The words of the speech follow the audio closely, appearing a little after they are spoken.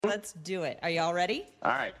Let's do it. Are y'all ready?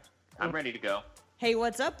 All right. I'm ready to go. Hey,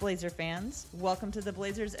 what's up, Blazer fans? Welcome to the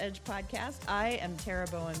Blazers Edge podcast. I am Tara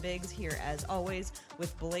Bowen-Biggs here, as always,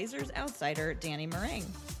 with Blazers outsider Danny Marang.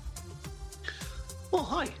 Well,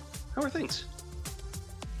 hi. How are things?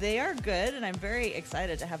 They are good, and I'm very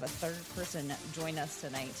excited to have a third person join us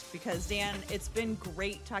tonight because, Dan, it's been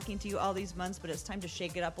great talking to you all these months, but it's time to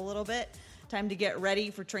shake it up a little bit. Time to get ready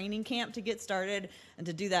for training camp to get started, and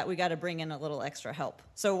to do that, we got to bring in a little extra help.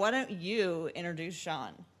 So why don't you introduce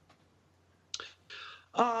Sean?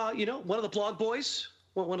 One of the blog boys,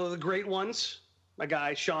 one of the great ones, my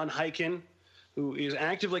guy, Sean Highkin, who is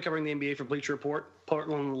actively covering the NBA for Bleacher Report,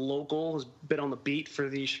 Portland local, has been on the beat for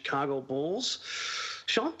the Chicago Bulls.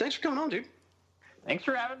 Sean, thanks for coming on, dude. Thanks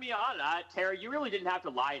for having me on. Tara, you really didn't have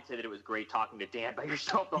to lie and say that it was great talking to Dan by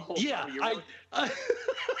yourself the whole time. You really,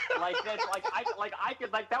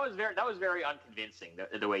 that was very unconvincing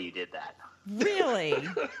the way you did that. Really?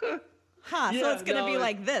 Huh? Yeah, so it's gonna be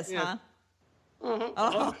like this, huh? Uh-huh.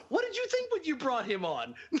 Oh. What did you think when you brought him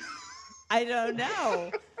on? I don't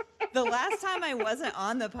know. The last time I wasn't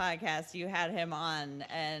on the podcast, you had him on,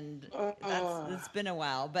 and it's been a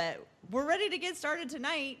while. But we're ready to get started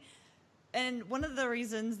tonight. And one of the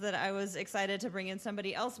reasons that I was excited to bring in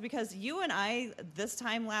somebody else, because you and I, this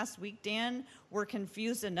time last week, Dan, were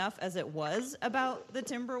confused enough as it was about the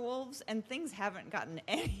Timberwolves, and things haven't gotten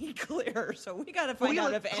any clearer. So we got to find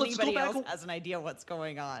out if anybody else has an idea what's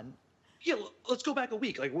going on. Yeah, let's go back a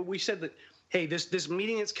week. Like we said that, hey, this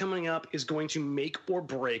meeting that's coming up is going to make or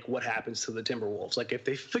break what happens to the Timberwolves. Like if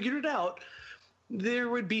they figured it out, there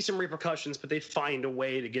would be some repercussions, but they'd find a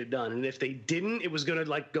way to get it done. And if they didn't, it was going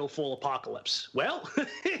to go full apocalypse. Well,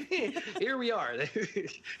 here we are.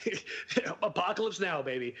 Apocalypse now,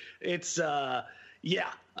 baby. It's yeah.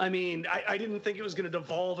 I mean, I didn't think it was going to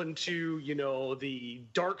devolve into, the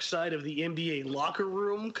dark side of the NBA locker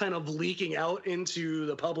room kind of leaking out into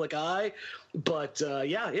the public eye. But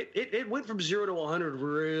it went from 0 to 100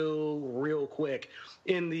 real quick.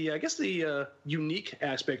 And the unique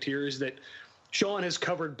aspect here is that Sean has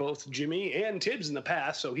covered both Jimmy and Tibbs in the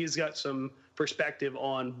past, so he's got some perspective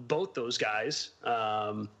on both those guys.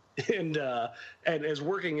 And as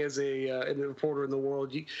working as a reporter in the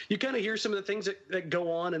world, you kind of hear some of the things that go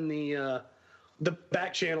on in the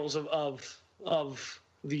back channels of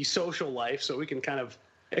the social life. So we can kind of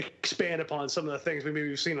expand upon some of the things maybe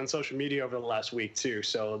we've seen on social media over the last week too.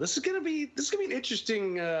 So this is gonna be an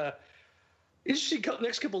interesting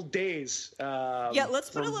next couple of days.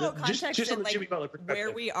 Let's put a little context just in Jimmy Butler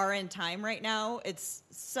where we are in time right now. It's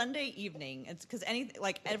Sunday evening. It's because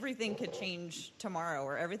everything could change tomorrow,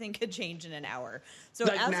 or everything could change in an hour. So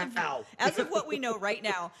as of what we know right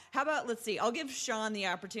now, how about, let's see, I'll give Sean the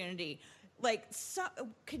opportunity.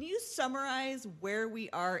 Can you summarize where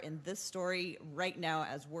we are in this story right now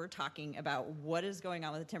as we're talking about what is going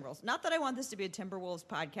on with the Timberwolves? Not that I want this to be a Timberwolves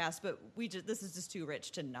podcast, but this is just too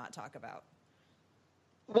rich to not talk about.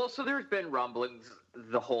 Well, so there's been rumblings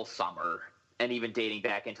the whole summer, and even dating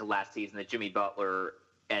back into last season, that Jimmy Butler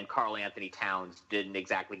and Karl Anthony Towns didn't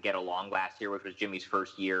exactly get along last year, which was Jimmy's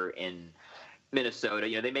first year in Minnesota.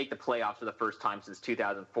 They make the playoffs for the first time since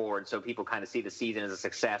 2004, and so people kind of see the season as a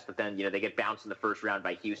success, but then, they get bounced in the first round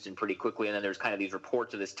by Houston pretty quickly, and then there's kind of these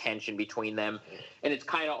reports of this tension between them, and it's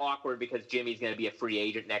kind of awkward because Jimmy's going to be a free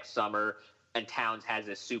agent next summer, and Towns has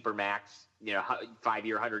this super max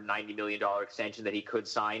 5-year, $190 million extension that he could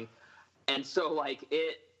sign. And so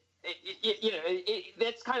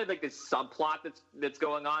that's kind of like this subplot that's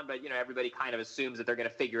going on, but everybody kind of assumes that they're going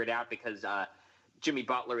to figure it out because Jimmy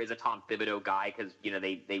Butler is a Tom Thibodeau guy because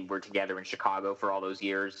they were together in Chicago for all those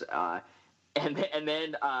years.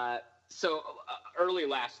 So early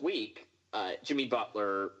last week, Jimmy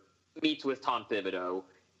Butler meets with Tom Thibodeau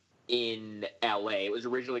in L.A. It was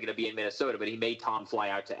originally going to be in Minnesota, but he made Tom fly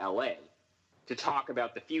out to L.A. to talk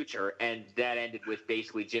about the future, and that ended with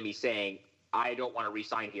basically Jimmy saying, I don't want to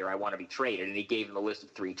re-sign here, I want to be traded. And he gave him a list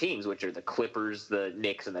of 3 teams, which are the Clippers, the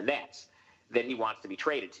Knicks, and the Nets, that he wants to be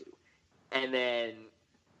traded to. And then,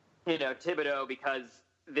 Thibodeau, because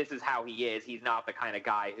this is how he is, he's not the kind of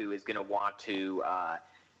guy who is going to want to,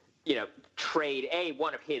 trade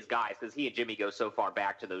one of his guys, because he and Jimmy go so far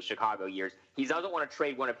back to those Chicago years. He doesn't want to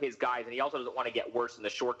trade one of his guys, and he also doesn't want to get worse in the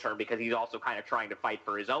short term because he's also kind of trying to fight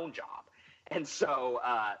for his own job. And so,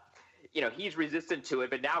 he's resistant to it,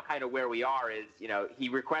 but now kind of where we are is, he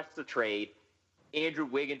requests a trade. Andrew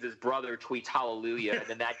Wiggins' brother tweets hallelujah, and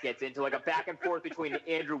then that gets into a back and forth between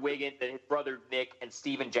Andrew Wiggins and his brother Nick and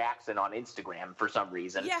Steven Jackson on Instagram for some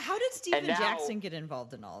reason. Yeah, how did Steven Jackson get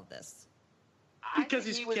involved in all of this? Because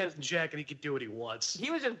he's Captain Jack and he can do what he wants.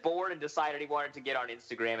 He was just bored and decided he wanted to get on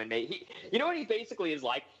Instagram and make. You know what he basically is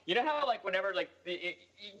like? You know how like whenever like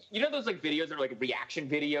you know those like videos that are like reaction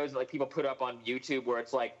videos that like people put up on YouTube where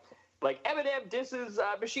it's like Eminem disses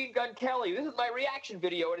Machine Gun Kelly. This is my reaction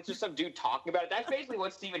video, and it's just some dude talking about it. That's basically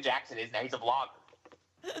what Steven Jackson is now. He's a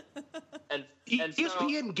vlogger. And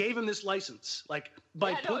ESPN gave him this license, like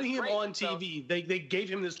by putting him on TV. They gave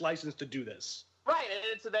him this license to do this. Right,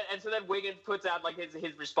 and so then Wiggins puts out like his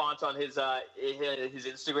response on his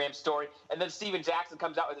Instagram story, and then Steven Jackson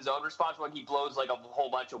comes out with his own response when he blows like a whole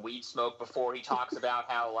bunch of weed smoke before he talks about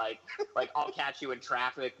how like I'll catch you in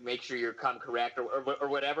traffic, make sure you're come correct or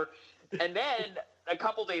whatever. And then a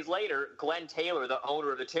couple days later, Glenn Taylor, the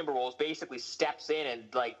owner of the Timberwolves, basically steps in and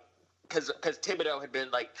like. Because Thibodeau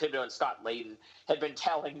and Scott Layden had been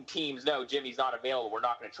telling teams, no, Jimmy's not available, we're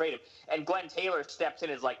not going to trade him. And Glenn Taylor steps in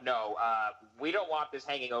and is like, no, we don't want this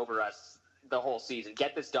hanging over us the whole season.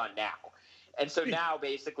 Get this done now. And so now,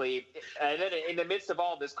 basically, and then in the midst of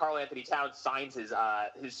all this, Karl Anthony Towns signs his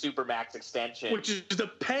Supermax extension. Which is the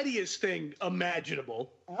pettiest thing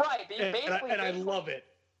imaginable. Right. And I love it.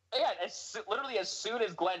 Yeah, literally as soon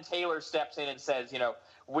as Glenn Taylor steps in and says,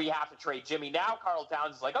 we have to trade Jimmy, now Karl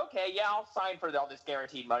Towns is like, okay, yeah, I'll sign for all this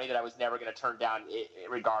guaranteed money that I was never going to turn down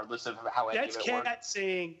regardless of how any of it worked. That's Cat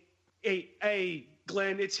saying, hey,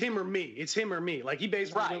 Glenn, it's him or me. It's him or me. Like, he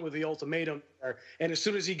basically went with the ultimatum there, and as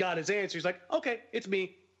soon as he got his answer, he's like, okay, it's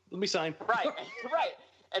me. Let me sign. Right, right.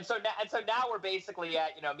 And so now we're basically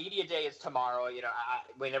at, media day is tomorrow.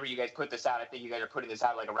 Whenever you guys put this out, I think you guys are putting this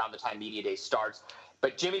out like around the time media day starts.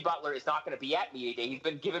 But Jimmy Butler is not going to be at media day. He's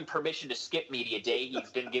been given permission to skip media day. He's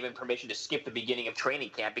been given permission to skip the beginning of training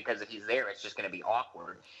camp because if he's there, it's just going to be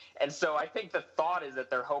awkward. And so I think the thought is that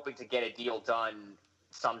they're hoping to get a deal done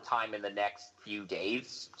sometime in the next few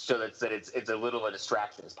days so that it's a little of a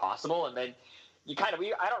distraction as possible. And then I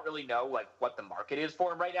don't really know what the market is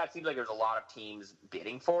for him right now. It seems like there's a lot of teams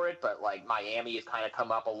bidding for it, but like Miami has kind of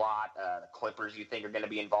come up a lot. The Clippers, you think, are going to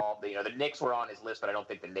be involved. The Knicks were on his list, but I don't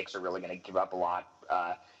think the Knicks are really going to give up a lot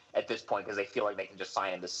at this point because they feel like they can just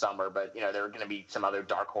sign him this summer. But there are going to be some other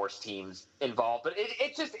dark horse teams involved. But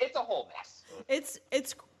it's a whole mess.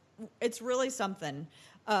 It's really something.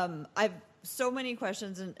 I've so many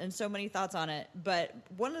questions and so many thoughts on it. But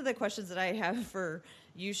one of the questions that I have for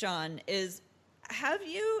you, Sean, is. Have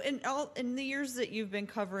you in the years that you've been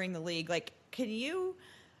covering the league, like, have you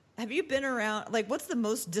been around, like, what's the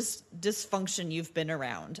most dysfunction you've been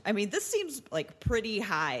around? I mean, this seems like pretty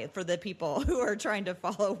high for the people who are trying to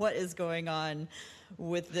follow what is going on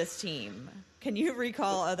with this team. Can you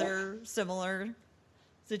recall other similar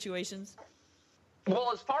situations?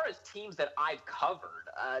 Well, as far as teams that I've covered,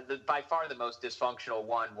 by far the most dysfunctional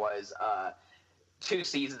one was 2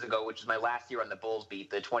 seasons ago, which was my last year on the Bulls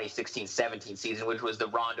beat, the 2016-17 season, which was the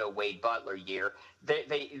Rondo Wade Butler year.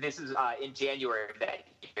 This is in January of that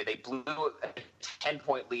year. They blew a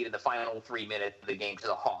 10-point lead in the final 3 minutes of the game to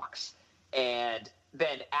the Hawks. And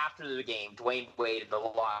then after the game, Dwayne Wade in the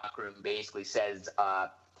locker room basically says,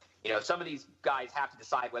 some of these guys have to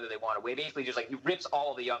decide whether they want to win. Basically just like he rips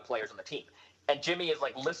all the young players on the team. And Jimmy is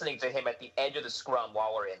like listening to him at the edge of the scrum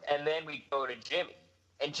while we're in. And then we go to Jimmy.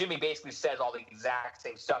 And Jimmy basically says all the exact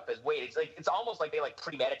same stuff as Wade. It's almost like they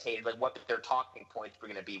premeditated what their talking points were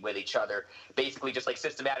going to be with each other. Basically, just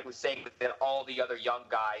systematically saying that all the other young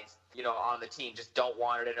guys, on the team just don't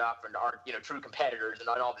want it enough and aren't true competitors and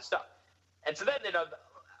all this stuff. And so then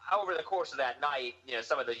over the course of that night,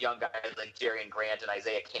 some of the young guys like Jerian Grant and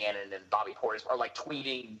Isaiah Cannon and Bobby Portis are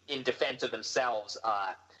tweeting in defense of themselves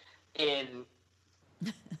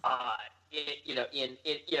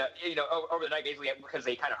over the night, basically because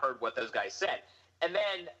they kind of heard what those guys said. And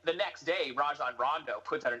then the next day, Rajon Rondo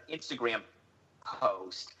puts out an Instagram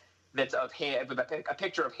post that's of him, a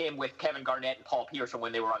picture of him with Kevin Garnett and Paul Pierce from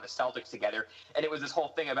when they were on the Celtics together. And it was this whole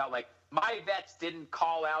thing about my vets didn't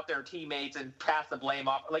call out their teammates and pass the blame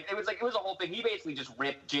off. It was a whole thing. He basically just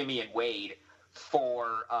ripped Jimmy and Wade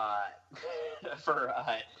for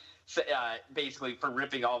basically for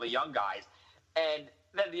ripping all the young guys. And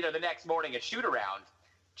then, the next morning at shoot-around,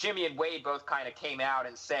 Jimmy and Wade both kind of came out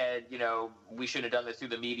and said, we shouldn't have done this through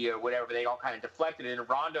the media or whatever. But they all kind of deflected it. And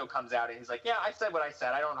Rondo comes out and he's like, yeah, I said what I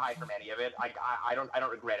said. I don't hide from any of it. I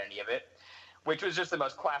don't regret any of it, which was just the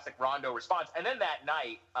most classic Rondo response. And then that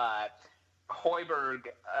night, Hoiberg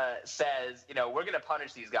says, we're going to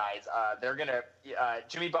punish these guys. They're going to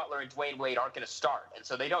Jimmy Butler and Dwayne Wade aren't going to start. And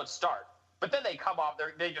so they don't start. But then they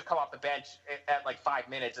just come off the bench at 5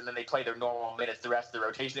 minutes, and then they play their normal minutes the rest of the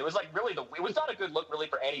rotation. It was it was not a good look really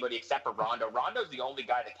for anybody except for Rondo. Rondo's the only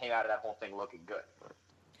guy that came out of that whole thing looking good.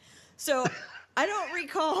 So I don't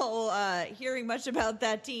recall hearing much about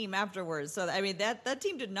that team afterwards. So I mean, that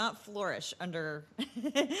team did not flourish under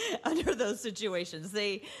under those situations.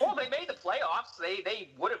 They made the playoffs. They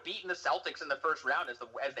would have beaten the Celtics in the first round as the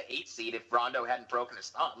 8th seed if Rondo hadn't broken his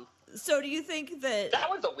thumb. So do you think that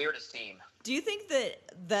was the weirdest team? Do you think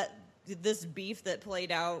that this beef that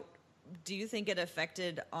played out, do you think it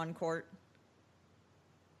affected on court?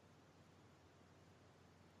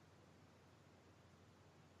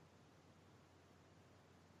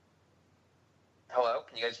 Hello,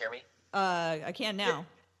 can you guys hear me? I can now.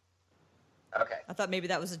 Okay. I thought maybe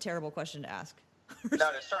that was a terrible question to ask. No,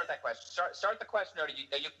 start that question. Start the question. No,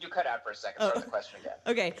 you cut out for a second. Start the question again.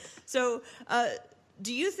 Okay. So,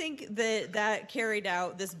 do you think that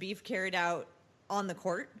this beef carried out on the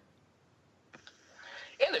court?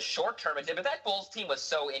 In the short term, it did, but that Bulls team was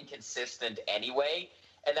so inconsistent anyway,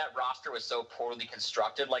 and that roster was so poorly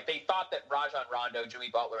constructed. Like, they thought that Rajon Rondo, Jimmy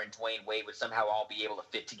Butler, and Dwayne Wade would somehow all be able to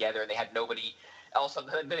fit together, and they had nobody else.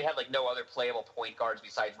 They had like no other playable point guards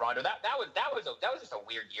besides Rondo. That was just a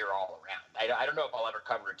weird year all around. I don't know if I'll ever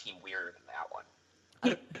cover a team weirder than that one.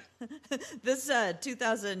 This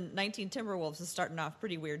 2019 Timberwolves is starting off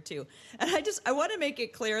pretty weird too. And I want to make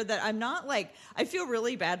it clear that I'm not I feel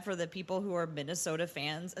really bad for the people who are Minnesota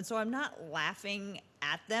fans. And so I'm not laughing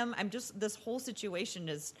at them. This whole situation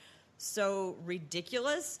is so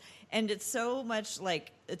ridiculous. And it's so much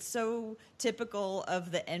it's so typical of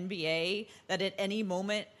the NBA that at any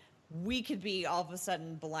moment we could be all of a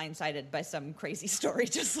sudden blindsided by some crazy story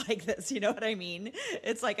just like this. You know what I mean?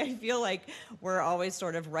 It's like, I feel like we're always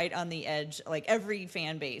sort of right on the edge. Like every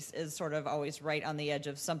fan base is sort of always right on the edge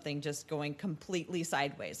of something just going completely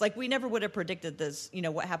sideways. Like we never would have predicted this,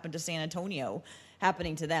 what happened to San Antonio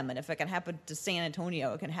happening to them. And if it can happen to San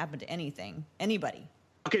Antonio, it can happen to anybody.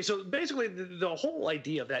 Okay, so basically the whole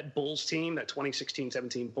idea of that Bulls team, that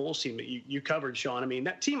 2016-17 Bulls team that you covered, Sean, I mean,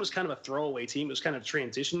 that team was kind of a throwaway team. It was kind of a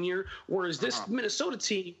transition year, whereas this Minnesota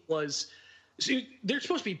team was – they're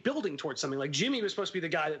supposed to be building towards something. Like Jimmy was supposed to be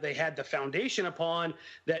the guy that they had the foundation upon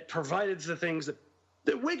that provided the things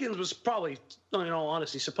that Wiggins was probably, in all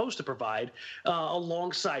honesty, supposed to provide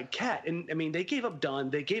alongside Cat. And, I mean, they gave up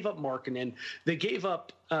Dunn. They gave up Markkanen. They gave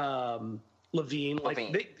up Levine.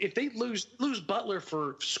 If they lose Butler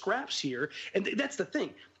for scraps here, and that's the thing,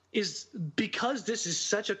 is because this is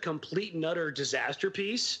such a complete and utter disaster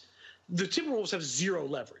piece, the Timberwolves have zero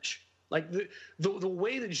leverage. Like the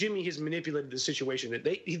way that Jimmy has manipulated the situation, that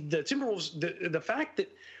the Timberwolves, the fact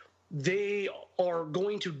that they are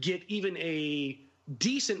going to get even a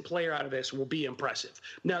decent player out of this will be impressive.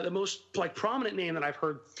 Now, the most prominent name that I've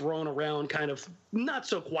heard thrown around kind of not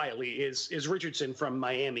so quietly is Richardson from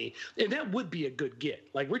Miami. And that would be a good get.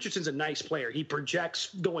 Like, Richardson's a nice player. He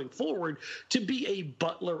projects going forward to be a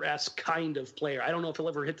Butler-esque kind of player. I don't know if he'll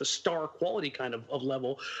ever hit the star quality kind of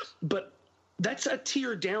level, but that's a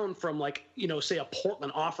tier down from, say, a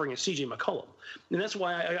Portland offering a C.J. McCollum. And that's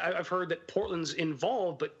why I've heard that Portland's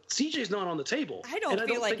involved, but C.J.'s not on the table. I don't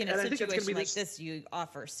feel like in a situation like this, you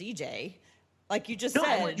offer C.J. Like you just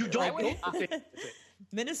said. You don't.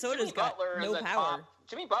 Minnesota's got no power.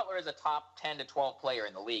 Jimmy Butler is a top 10 to 12 player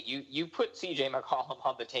in the league. You put C.J. McCollum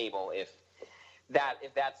on the table if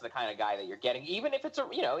that's the kind of guy that you're getting. Even if it's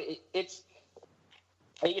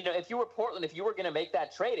if you were Portland, if you were going to make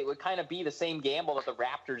that trade, it would kind of be the same gamble that the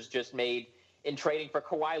Raptors just made in trading for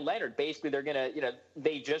Kawhi Leonard. Basically, they're going to,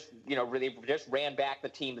 they just ran back the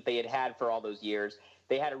team that they had for all those years.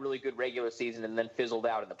 They had a really good regular season and then fizzled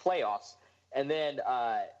out in the playoffs. And then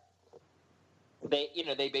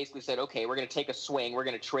they basically said, okay, we're going to take a swing. We're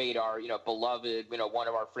going to trade our, beloved, one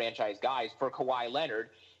of our franchise guys for Kawhi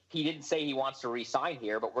Leonard. He didn't say he wants to re-sign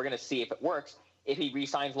here, but we're going to see if it works. If he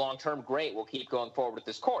re-signs long-term, great. We'll keep going forward with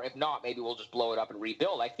this core. If not, maybe we'll just blow it up and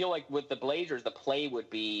rebuild. I feel like with the Blazers, the play would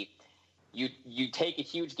be you take a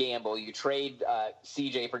huge gamble. You trade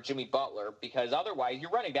CJ for Jimmy Butler because otherwise you're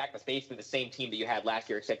running back with basically the same team that you had last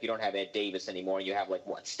year, except you don't have Ed Davis anymore. You have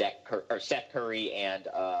Steph Curry and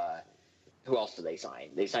who else did they sign?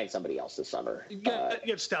 They signed somebody else this summer. You got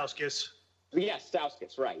Stauskas. Yes,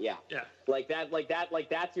 Stauskas, right? Yeah.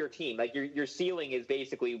 That's your team. Like your ceiling is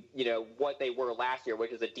basically what they were last year,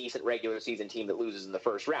 which is a decent regular season team that loses in the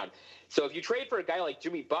first round. So if you trade for a guy like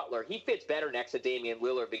Jimmy Butler, he fits better next to Damian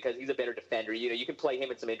Lillard because he's a better defender. You can play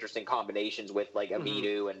him in some interesting combinations with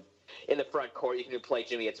Aminu, and in the front court you can play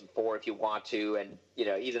Jimmy at some 4 if you want to, and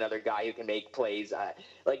he's another guy who can make plays.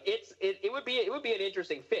 It would be an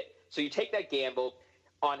interesting fit. So you take that gamble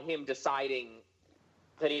on him deciding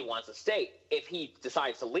that he wants to stay. If he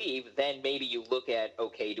decides to leave, then maybe you look at,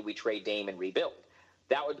 okay, do we trade Dame and rebuild?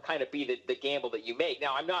 that would kind of be the gamble that you make.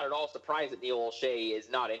 Now, I'm not at all surprised that Neil Olshey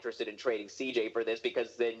is not interested in trading CJ for this,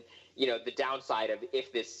 because then, the downside of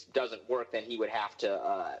if this doesn't work, then he would have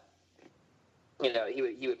to,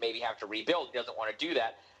 he would maybe have to rebuild. He doesn't want to do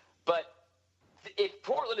that. But if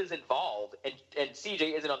Portland is involved and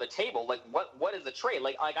CJ isn't on the table, like what is the trade?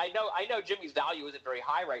 Like I know Jimmy's value isn't very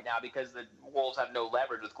high right now because the Wolves have no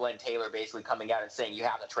leverage with Glenn Taylor basically coming out and saying you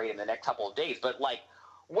have to trade him in the next couple of days. But like,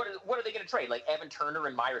 what are they going to trade? Like Evan Turner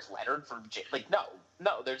and Myers Leonard for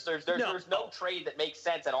no. There's no trade that makes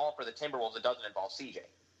sense at all for the Timberwolves that doesn't involve CJ.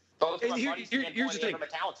 Both from a money standpoint and from a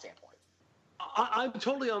talent standpoint. I'm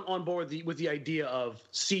totally on board with the idea of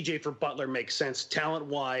CJ for Butler makes sense talent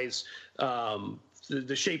wise,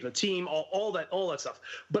 the shape of the team, all that stuff.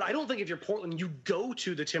 But I don't think if you're Portland, you go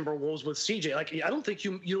to the Timberwolves with CJ. Like I don't think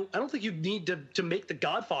you need to make the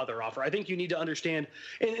Godfather offer. I think you need to understand,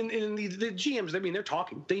 and the GMs. I mean, they're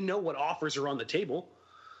talking. They know what offers are on the table.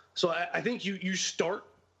 So I think you start.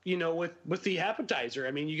 With the appetizer.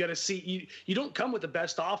 I mean, you got to see. You don't come with the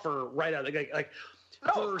best offer right out.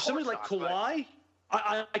 For somebody like Kawhi,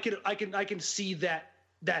 I can see that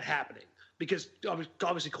happening because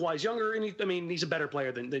obviously Kawhi's younger and he's a better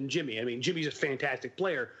player than Jimmy. I mean, Jimmy's a fantastic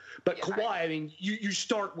player, but yeah, Kawhi, I mean, you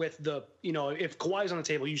start with if Kawhi's on the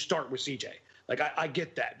table, you start with CJ. Like I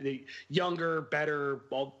get that, the younger, better,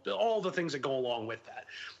 all the things that go along with that.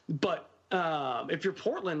 But if you're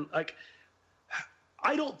Portland, like.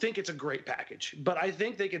 I don't think it's a great package, but I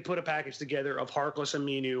think they could put a package together of Harkless and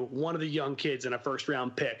Aminu, one of the young kids, and a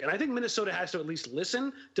first-round pick. And I think Minnesota has to at least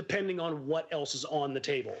listen, depending on what else is on the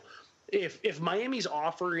table. If Miami's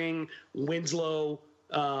offering Winslow,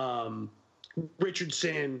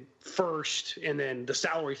 Richardson first, and then the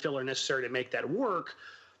salary filler necessary to make that work,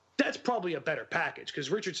 that's probably a better package because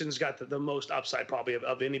Richardson's got the most upside probably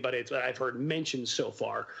of anybody that I've heard mentioned so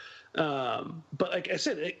far. But like I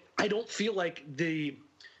said, I don't feel like the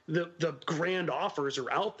grand offers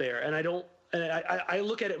are out there, and I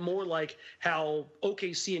look at it more like how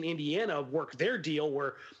OKC and Indiana work their deal,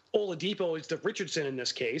 where Oladipo is the Richardson in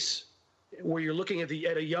this case, where you're looking at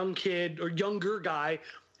a young kid or younger guy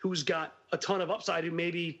who's got a ton of upside who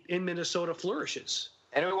maybe in Minnesota flourishes,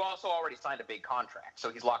 and who also already signed a big contract,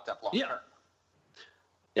 so he's locked up long term.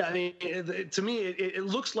 Yeah, I mean, to me, it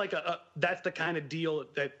looks like that's the kind of deal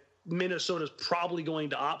that Minnesota's probably going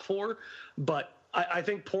to opt for, but I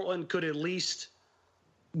think Portland could at least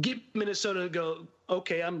get Minnesota to go,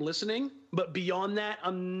 okay, I'm listening, but beyond that,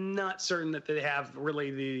 I'm not certain that they have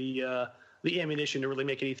really the ammunition to really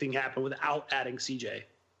make anything happen without adding CJ.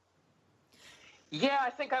 Yeah, I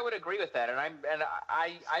think I would agree with that, and I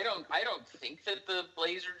don't think that the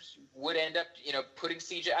Blazers would end up putting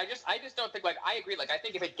CJ. I just don't think I agree. I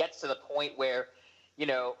think if it gets to the point where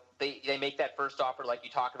they make that first offer like you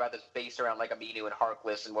talked about that's based around Aminu and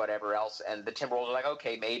Harkless and whatever else, and the Timberwolves are like,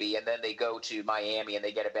 okay, maybe, and then they go to Miami and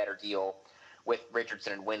they get a better deal with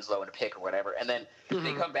Richardson and Winslow and a pick or whatever, and then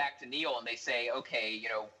they come back to Neil and they say, okay,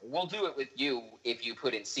 we'll do it with you if you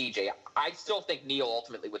put in CJ. I still think Neil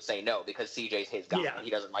ultimately would say no because CJ's his guy and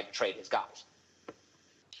he doesn't like to trade his guys.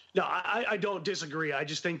 No, I don't disagree. I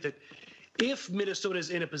just think that if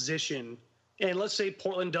Minnesota's in a position, and let's say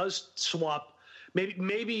Portland does swap.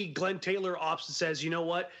 Maybe Glenn Taylor opts and says, you know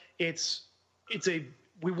what,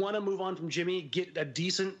 we want to move on from Jimmy, get a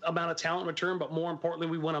decent amount of talent in return, but more importantly,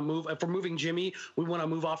 we want to move. If we're moving Jimmy, we want to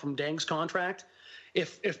move off from Deng's contract.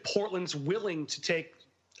 If Portland's willing to take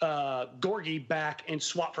Gorgie back and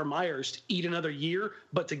swap for Myers to eat another year,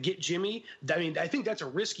 but to get Jimmy, I think that's a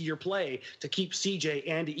riskier play to keep CJ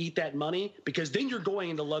and to eat that money because then you're going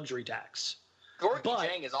into luxury tax. Gorgie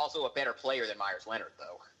Deng is also a better player than Myers Leonard,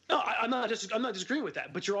 though. No, I'm not disagreeing with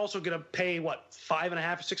that, but you're also going to pay $5.5 or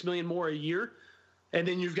 $6 million more a year, and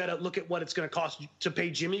then you've got to look at what it's going to cost to pay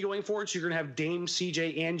Jimmy going forward. So you're going to have Dame,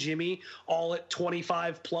 CJ, and Jimmy all at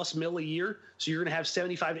 $25+ million a year. So you're going to have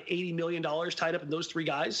 $75 to $80 million tied up in those three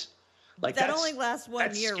guys. That only lasts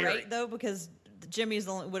 1 year, scary. right? Though, because Jimmy's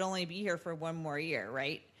would only be here for 1 more year,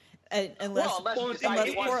 right? Unless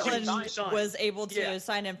Portland was able to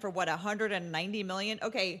sign him for $190 million.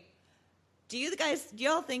 Okay. Do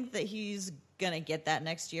y'all think that he's gonna get that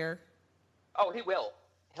next year? Oh, he will.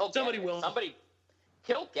 He'll get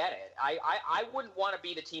it. I wouldn't want to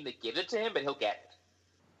be the team that gives it to him, but he'll get it.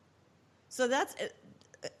 So that's.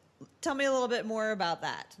 Tell me a little bit more about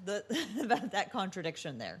that. About that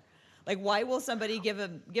contradiction there. Why will somebody give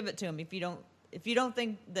it to him if you don't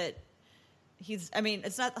think that he's? I mean,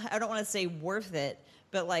 it's not. I don't want to say worth it,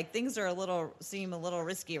 but things seem a little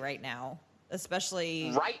risky right now,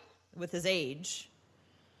 especially with his age.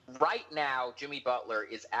 Right now, Jimmy Butler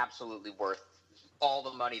is absolutely worth all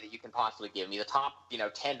the money that you can possibly give him. He's a top,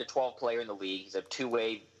 10 to 12 player in the league. He's a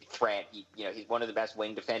two-way threat. He's one of the best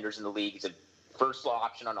wing defenders in the league. He's a first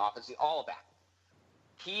option on offense. All of that.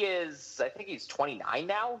 He is, I think he's 29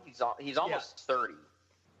 now. He's almost 30.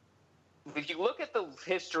 If you look at the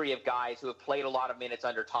history of guys who have played a lot of minutes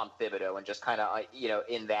under Tom Thibodeau and just kind of,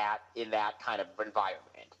 in that kind of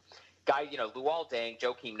environment, guys, Luol Deng,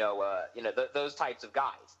 Joakim Noah, those types of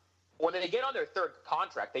guys, when they get on their third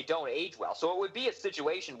contract, they don't age well. So it would be a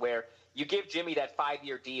situation where you give Jimmy that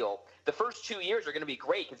 5-year deal. The first 2 years are going to be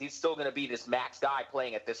great because he's still going to be this max guy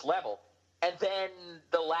playing at this level. And then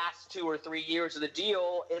the last 2 or 3 years of the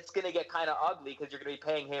deal, it's going to get kind of ugly because you're going to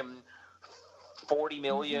be paying him $40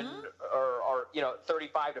 million or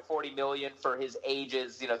 35 to 40 million for his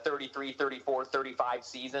ages, 33, 34, 35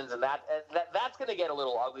 seasons. And that's going to get a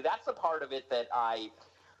little ugly. That's the part of it that I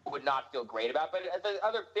would not feel great about. But the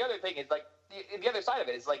other thing is, like, the other side of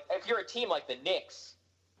it is, like, if you're a team like the Knicks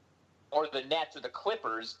or the Nets or the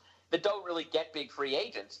Clippers that don't really get big free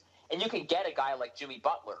agents, and you can get a guy like Jimmy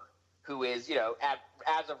Butler, who is,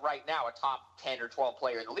 as of right now, a top 10 or 12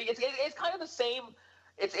 player in the league. It's kind of the same.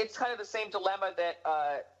 It's kind of the same dilemma that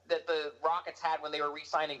the Rockets had when they were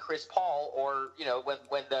re-signing Chris Paul, or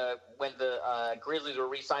when the Grizzlies were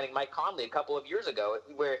re-signing Mike Conley a couple of years ago.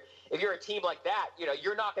 Where if you're a team like that,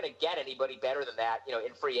 you're not going to get anybody better than that,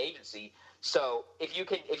 in free agency. So if you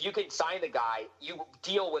can sign the guy, you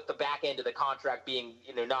deal with the back end of the contract being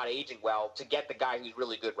not aging well to get the guy who's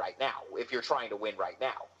really good right now. If you're trying to win right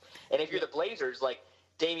now. And if you're the Blazers, like,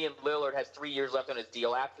 Damian Lillard has 3 years left on his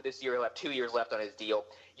deal. After this year, he'll have 2 years left on his deal.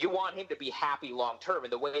 You want him to be happy long-term,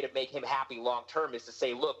 and the way to make him happy long-term is to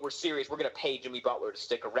say, look, we're serious. We're going to pay Jimmy Butler to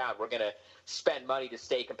stick around. We're going to spend money to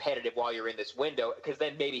stay competitive while you're in this window, because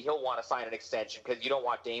then maybe he'll want to sign an extension, because you don't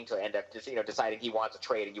want Dame to end up just, deciding he wants to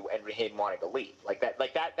trade and him wanting to leave. Like that.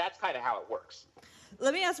 That's kind of how it works.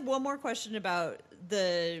 Let me ask one more question about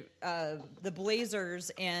the Blazers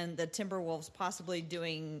and the Timberwolves possibly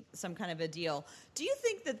doing some kind of a deal. Do you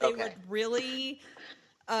think that they would really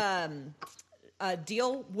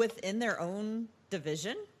deal within their own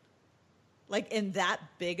division, like in that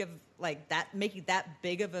big of making that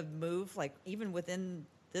big of a move, like even within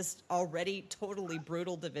this already totally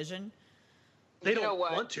brutal division? They don't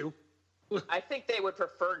want to. I think they would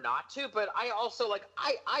prefer not to, but I also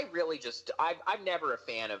I really just I'm never a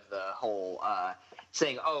fan of the whole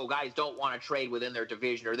saying, oh, guys don't want to trade within their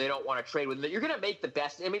division, or they don't want to trade within. You're going to make the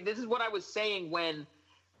best. I mean, this is what I was saying when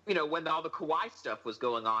all the Kawhi stuff was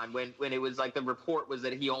going on, when it was like the report was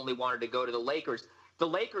that he only wanted to go to the Lakers. The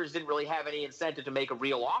Lakers didn't really have any incentive to make a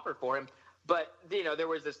real offer for him. But, there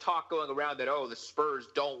was this talk going around that, the Spurs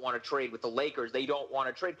don't want to trade with the Lakers. They don't want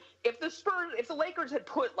to trade. If the Lakers had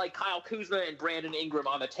put, like, Kyle Kuzma and Brandon Ingram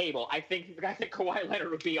on the table, I think Kawhi Leonard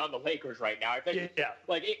would be on the Lakers right now. I think,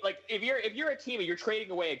 if you're a team and you're trading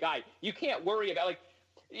away a guy, you can't worry about,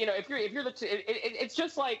 it's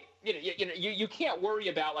just like, you can't worry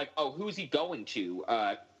about, like, oh, who's he going to?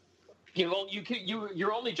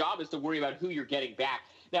 Your only job is to worry about who you're getting back.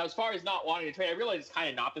 Now, as far as not wanting to trade, I realize it's kind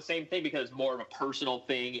of not the same thing, because it's more of a personal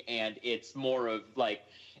thing, and it's more of like,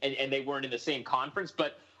 and they weren't in the same conference.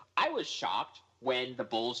 But I was shocked when the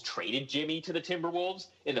Bulls traded Jimmy to the Timberwolves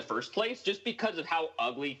in the first place, just because of how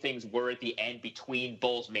ugly things were at the end between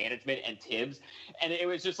Bulls management and Tibbs. And it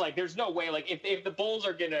was just like, there's no way, like, if the Bulls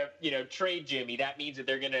are going to, trade Jimmy, that means that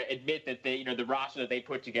they're going to admit that the roster that they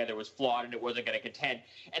put together was flawed and it wasn't going to contend.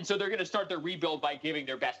 And so they're going to start their rebuild by giving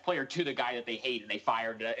their best player to the guy that they hate and they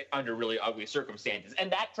fired under really ugly circumstances.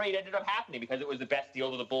 And that trade ended up happening because it was the best deal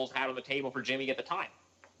that the Bulls had on the table for Jimmy at the time.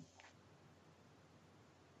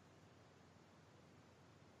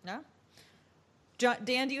 No?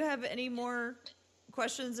 Dan, do you have any more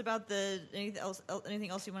questions about anything else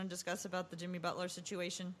you want to discuss about the Jimmy Butler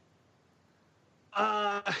situation?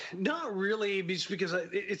 Not really, because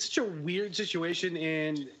it's such a weird situation,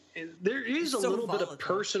 and there is a little bit of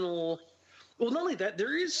personal. Well, not only that,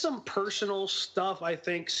 there is some personal stuff, I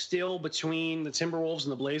think, still between the Timberwolves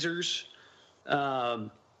and the Blazers.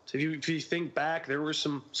 So if you think back, there were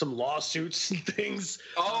some lawsuits and things.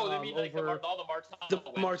 Oh, I mean, like over all the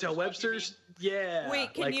Martell Websters. Yeah.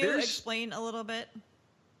 Wait, can you explain a little bit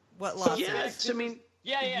what lawsuits? Yes, I mean,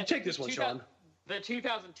 you take this one, Sean. The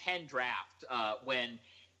 2010 draft, when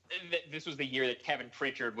this was the year that Kevin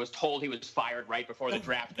Pritchard was told he was fired right before the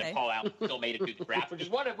draft, and Paul Allen still made it through the draft, which is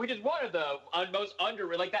one of the most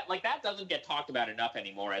underrated. Like that doesn't get talked about enough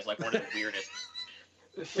anymore as like one of the weirdest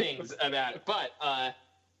things about it. But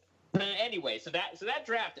anyway, so that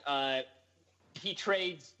draft, he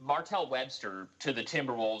trades Martell Webster to the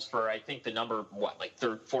Timberwolves for, I think, the number,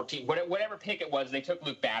 14, whatever pick it was. They took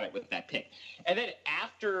Luke Babbitt with that pick. And then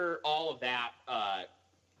after all of that,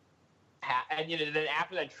 then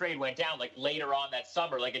after that trade went down, like later on that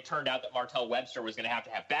summer, like it turned out that Martell Webster was going to have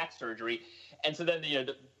back surgery. And so then,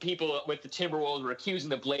 the people with the Timberwolves were accusing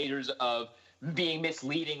the Blazers of being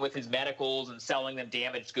misleading with his medicals and selling them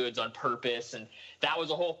damaged goods on purpose, and that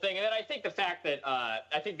was a whole thing. And then I think the fact that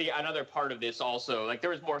another part of this also, like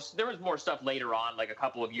there was more stuff later on, like a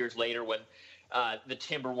couple of years later when the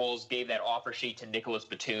Timberwolves gave that offer sheet to Nicholas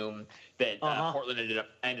Batum that Portland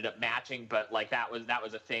ended up matching, but like that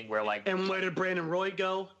was a thing where like. And where did Brandon Roy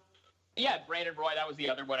go? Yeah, Brandon Roy. That was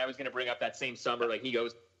the other one I was going to bring up that same summer. Like he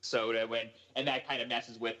goes. Soda and that kind of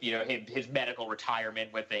messes with his medical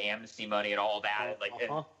retirement with the amnesty money and all that,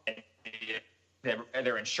 and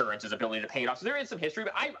their insurance's ability to pay it off. So there is some history,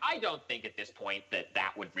 but I don't think at this point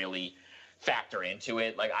that would really factor into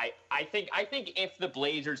it. Like I think if the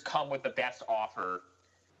Blazers come with the best offer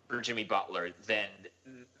for Jimmy Butler, then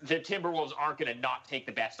the Timberwolves aren't going to not take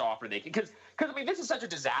the best offer they can, because I mean this is such a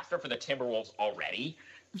disaster for the Timberwolves already,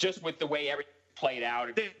 just with the way everything played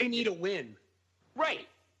out. They need a win,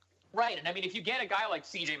 Right, and I mean, if you get a guy like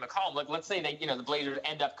C.J. McCollum, like let's say that the Blazers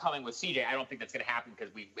end up coming with C.J. I don't think that's going to happen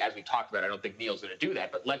because as we talked about, I don't think Neil's going to do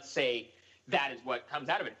that. But let's say that is what comes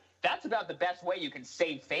out of it. That's about the best way you can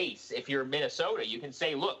save face if you're Minnesota. You can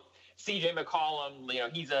say, look, C.J. McCollum,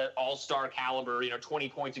 he's an all-star caliber, 20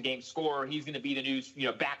 points a game scorer. He's going to be the new,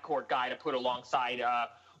 backcourt guy to put alongside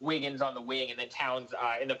Wiggins on the wing, and then Towns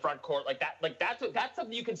in the front court, that's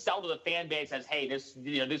something you can sell to the fan base as, hey, this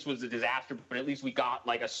was a disaster, but at least we got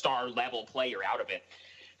like a star level player out of it.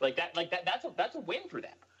 That's a win for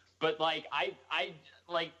them. But I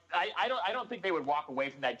don't think they would walk away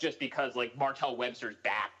from that just because like Martell Webster's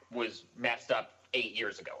back was messed up 8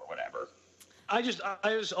 years ago or whatever. I just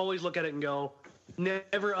always look at it and go,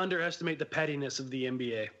 never underestimate the pettiness of the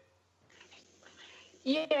NBA.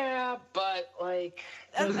 Yeah, but like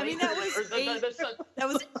I mean that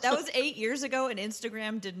was 8 years ago, and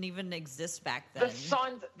Instagram didn't even exist back then.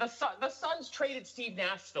 The Suns traded Steve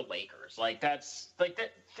Nash to the Lakers. Like that's like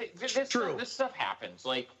that. This true. This stuff happens.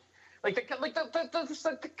 The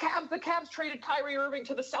Cavs traded Kyrie Irving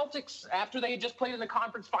to the Celtics after they had just played in the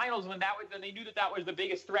conference finals, when they knew that was the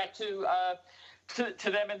biggest threat to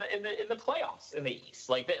them in the playoffs in the East.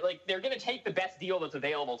 They're going to take the best deal that's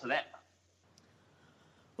available to them.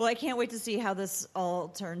 Well, I can't wait to see how this all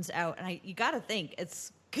turns out, and you got to think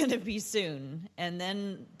it's going to be soon. And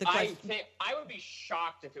then the question... I would be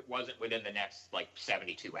shocked if it wasn't within the next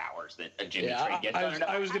 72 hours that a Jimmy trade gets done.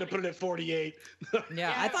 I was going to put it at 48.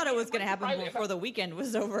 Yeah, I thought it was going to happen before the weekend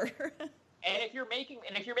was over. And if you're making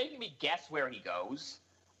me guess where he goes,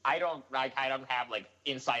 I don't have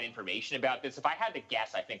inside information about this. If I had to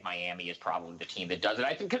guess, I think Miami is probably the team that does it.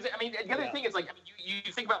 I think because the other thing is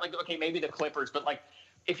you think about okay, maybe the Clippers, but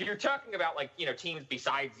if you're talking about teams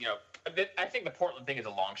besides I think the Portland thing is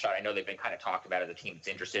a long shot. I know they've been kind of talked about as a team that's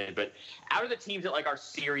interested, but out of the teams that are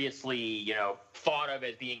seriously thought of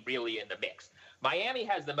as being really in the mix, Miami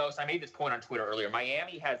has the most. I made this point on Twitter earlier.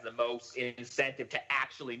 Miami has the most incentive to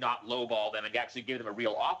actually not lowball them and actually give them a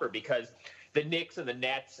real offer, because the Knicks and the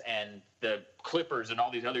Nets and the Clippers and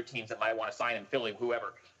all these other teams that might want to sign him, Philly,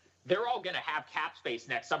 whoever, they're all going to have cap space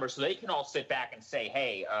next summer, so they can all sit back and say,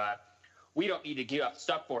 hey, we don't need to give up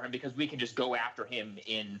stuff for him because we can just go after him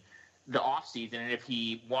in the offseason. And if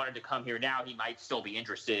he wanted to come here now, he might still be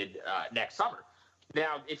interested next summer.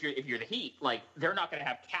 Now, if you're the Heat, they're not going to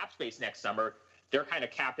have cap space next summer. They're kind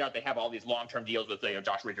of capped out. They have all these long-term deals with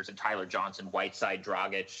Josh Richardson, Tyler Johnson, Whiteside,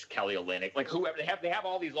 Dragic, Kelly Olynyk, whoever. They have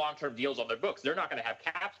all these long-term deals on their books. They're not going to have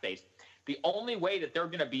cap space. The only way that they're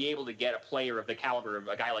going to be able to get a player of the caliber of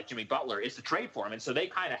a guy like Jimmy Butler is to trade for him. And so they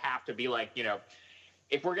kind of have to be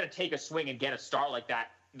if we're going to take a swing and get a star like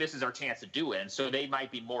that, this is our chance to do it. And so they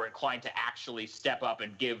might be more inclined to actually step up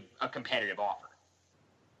and give a competitive offer.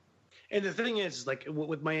 And the thing is,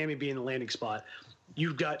 with Miami being the landing spot,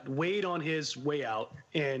 you've got Wade on his way out,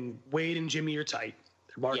 and Wade and Jimmy are tight.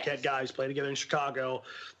 They're Marquette guys, play together in Chicago.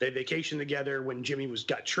 They vacationed together when Jimmy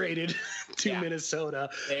got traded to Minnesota.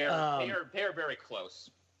 They're very close.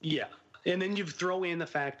 Yeah. And then you throw in the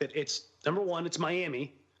fact that it's, number one, it's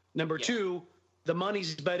Miami. Number two, the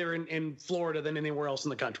money's better in Florida than anywhere else in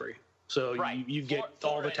the country. So you get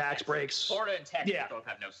all the tax breaks. Florida and Texas both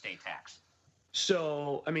have no state tax.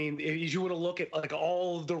 So, I mean, if you were to look at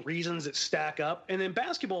all of the reasons that stack up, and then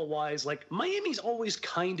basketball-wise, Miami's always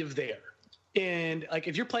kind of there. And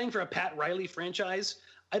if you're playing for a Pat Riley franchise,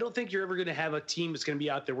 I don't think you're ever going to have a team that's going to be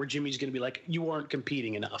out there where Jimmy's going to be you aren't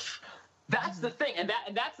competing enough. That's the thing, and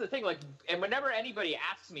that's the thing. Like, and whenever anybody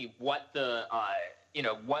asks me what the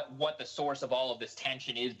what the source of all of this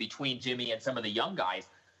tension is between Jimmy and some of the young guys,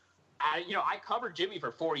 I covered Jimmy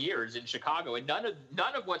for 4 years in Chicago, and none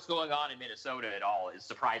of what's going on in Minnesota at all is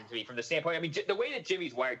surprising to me from the standpoint. I mean, the way that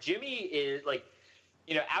Jimmy's wired, Jimmy is like,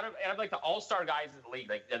 out of like the all-star guys in the league,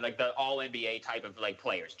 like the all NBA type of like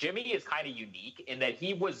players, Jimmy is kind of unique in that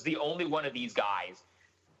he was the only one of these guys.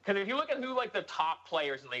 Because if you look at who like the top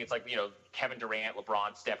players in the league, it's like Kevin Durant,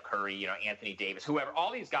 LeBron, Steph Curry, Anthony Davis, whoever,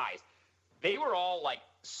 all these guys, they were all like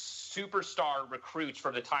superstar recruits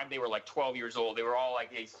from the time they were like 12 years old. They were all like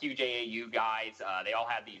these huge AAU guys. They all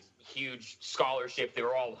had these huge scholarships. They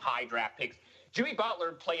were all high draft picks. Jimmy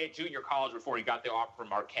Butler played at junior college before he got the offer from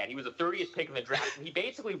Marquette. He was the 30th pick in the draft, and he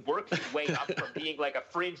basically worked his way up from being like a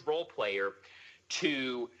fringe role player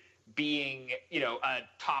to being, a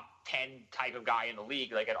top 10 type of guy in the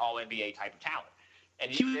league, like an all-NBA type of talent. And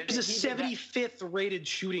he was a 75th rated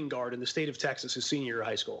shooting guard in the state of Texas his senior year of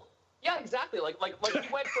high school. Yeah, exactly. Like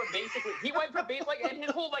he went from and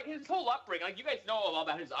his whole upbringing. Like, you guys know all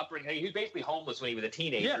about his upbringing. He was basically homeless when he was a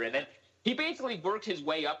teenager, and then he basically worked his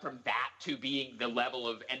way up from that to being the level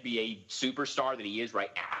of NBA superstar that he is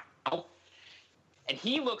right now. And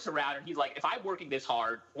he looks around and he's like, if I'm working this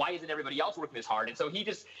hard, why isn't everybody else working this hard? And so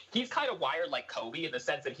he's kind of wired like Kobe in the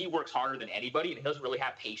sense that he works harder than anybody, and he doesn't really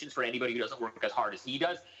have patience for anybody who doesn't work as hard as he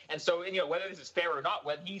does. And so, whether this is fair or not,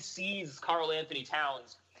 when he sees Karl Anthony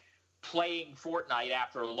Towns playing Fortnite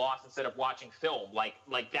after a loss instead of watching film, like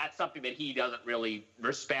that's something that he doesn't really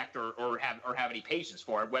respect or have any patience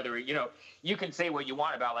for. Whether you can say what you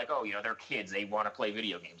want about like, they're kids, they want to play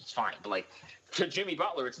video games, it's fine, but like to Jimmy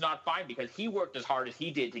Butler it's not fine because he worked as hard as he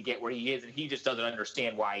did to get where he is, and he just doesn't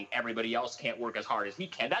understand why everybody else can't work as hard as he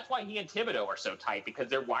can. That's why he and Thibodeau are so tight, because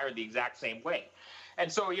they're wired the exact same way.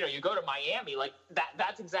 And so you go to Miami, like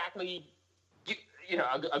that's exactly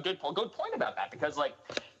a good point about that, because like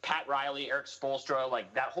Pat Riley, Eric Spoelstra,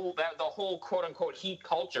 like the whole quote unquote Heat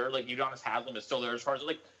culture, like Udonis Haslem is still there as far as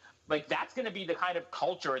like that's going to be the kind of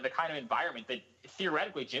culture and the kind of environment that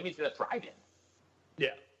theoretically Jimmy's going to thrive in.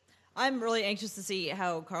 Yeah. I'm really anxious to see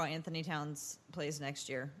how Karl Anthony Towns plays next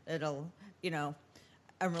year. I'm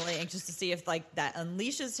really anxious to see if like that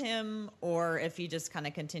unleashes him or if he just kind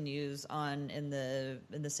of continues on in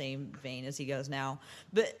the same vein as he goes now.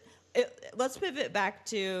 But let's pivot back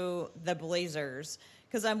to the Blazers,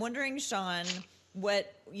 because I'm wondering, Sean,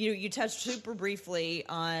 what you touched super briefly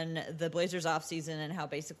on the Blazers offseason and how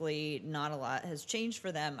basically not a lot has changed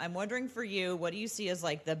for them. I'm wondering for you, what do you see as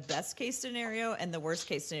like the best case scenario and the worst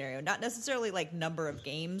case scenario? Not necessarily like number of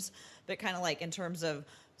games, but kind of like in terms of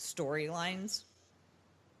storylines.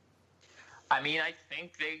 I mean, I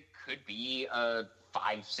think they could be a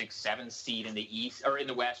 5, 6, 7 seed in the East, or in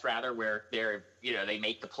the West rather, where they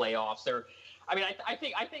make the playoffs.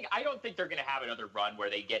 I don't think they're going to have another run where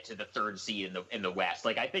they get to the 3rd seed in the West.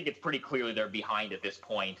 Like, I think it's pretty clearly they're behind at this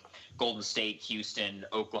point. Golden State, Houston,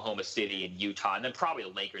 Oklahoma City, and Utah, and then probably the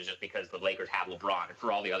Lakers, just because the Lakers have LeBron, and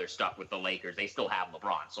for all the other stuff with the Lakers, they still have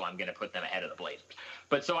LeBron. So I'm going to put them ahead of the Blazers.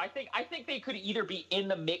 But so I think they could either be in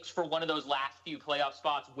the mix for one of those last few playoff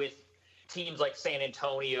spots with teams like San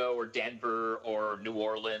Antonio or Denver or New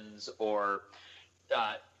Orleans or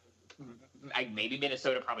maybe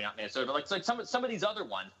Minnesota, probably not Minnesota, but like some of these other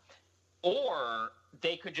ones, or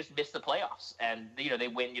they could just miss the playoffs and they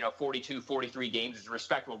win 42, 43 games as a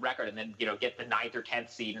respectable record, and then get the 9th or 10th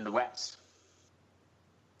seed in the West.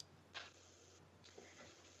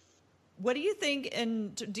 What do you think?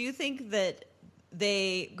 And do you think that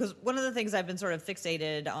because one of the things I've been sort of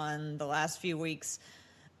fixated on the last few weeks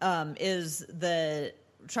is the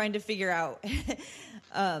trying to figure out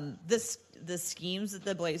the schemes that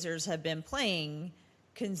the Blazers have been playing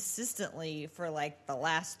consistently for like the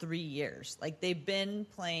last 3 years. Like, they've been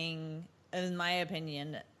playing, in my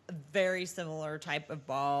opinion, a very similar type of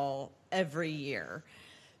ball every year.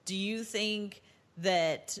 Do you think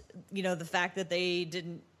that, the fact that they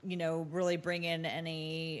didn't, really bring in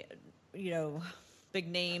any, big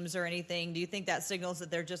names or anything, do you think that signals that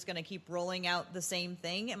they're just going to keep rolling out the same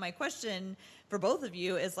thing? And my question for both of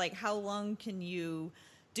you is like, how long can you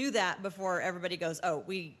do that before everybody goes, oh,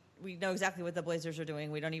 we know exactly what the Blazers are doing,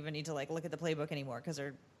 we don't even need to like look at the playbook anymore because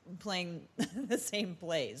they're playing the same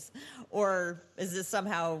plays? Or is this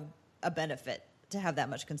somehow a benefit to have that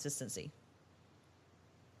much consistency?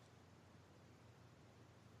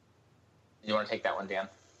 You want to take that one, Dan?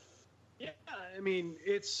 Yeah, I mean,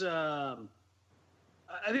 it's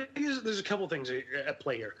I think there's a couple things at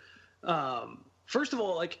play here. First of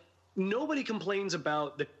all, like, nobody complains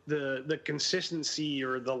about the consistency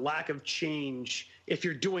or the lack of change if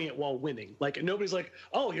you're doing it while winning. Like, nobody's like,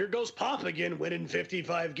 oh, here goes Pop again, winning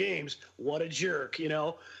 55 games. What a jerk, you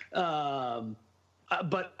know?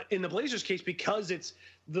 But in the Blazers case, because it's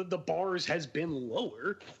the bars has been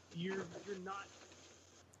lower, you're not.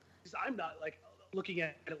 I'm not like looking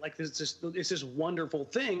at it like it's this wonderful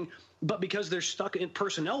thing, but because they're stuck in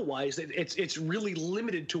personnel wise, it's really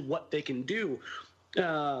limited to what they can do.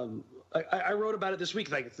 I wrote about it this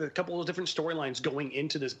week, like a couple of different storylines going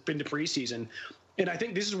into preseason. And I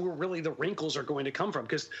think this is where really the wrinkles are going to come from,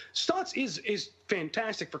 because Stotts is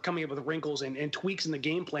fantastic for coming up with wrinkles and tweaks in the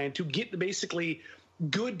game plan to get basically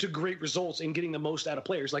good to great results and getting the most out of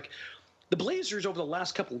players. Like the Blazers over the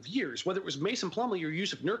last couple of years, whether it was Mason Plumlee or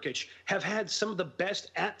Yusuf Nurkic, have had some of the best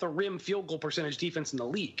at the rim field goal percentage defense in the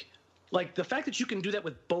league. Like the fact that you can do that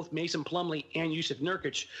with both Mason Plumlee and Yusuf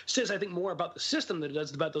Nurkic says, I think, more about the system than it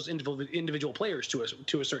does about those individual players to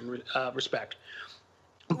a certain respect.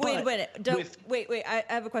 Wait. I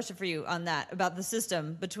have a question for you on that, about the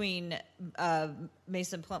system between when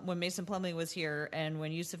Mason Plumlee was here and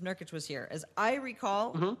when Yusuf Nurkic was here. As I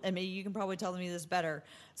recall, and maybe you can probably tell me this better.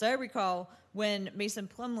 So I recall when Mason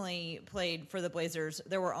Plumlee played for the Blazers,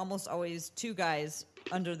 there were almost always two guys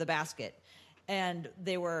under the basket. And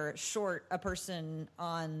they were short a person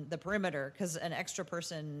on the perimeter because an extra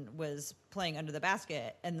person was playing under the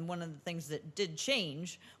basket. And one of the things that did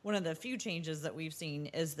change, one of the few changes that we've seen,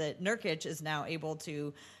 is that Nurkic is now able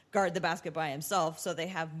to guard the basket by himself. So they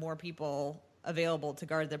have more people available to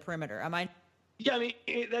guard the perimeter. Am I? Yeah, I mean,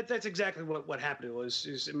 that's exactly what happened.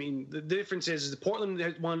 The difference is Portland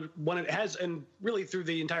has and really through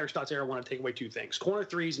the entire Stotts era, want to take away two things: corner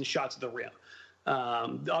threes and shots at the rim.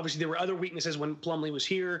 Obviously, there were other weaknesses when Plumlee was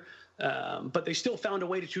here, but they still found a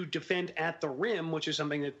way to defend at the rim, which is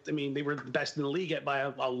something that, I mean, they were the best in the league at by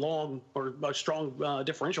a long or a strong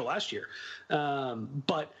differential last year.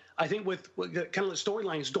 But I think with the kind of the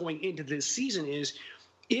storylines going into this season is,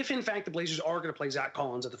 if in fact the Blazers are going to play Zach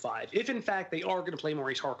Collins at the 5, if in fact they are going to play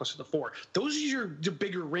Maurice Harkless at the 4, those are the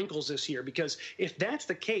bigger wrinkles this year. Because if that's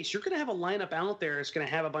the case, you're going to have a lineup out there that's going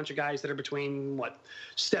to have a bunch of guys that are between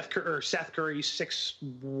Seth Curry 6'1",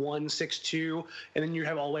 6'2", and then you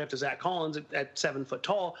have all the way up to Zach Collins at 7 foot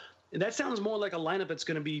tall. And that sounds more like a lineup that's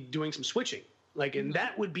going to be doing some switching. And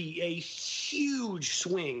that would be a huge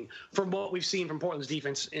swing from what we've seen from Portland's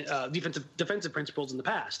defensive principles in the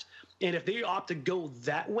past. And if they opt to go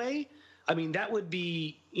that way, I mean, that would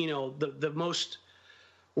be, the most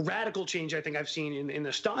radical change I think I've seen in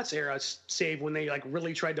the Stotts era, save when they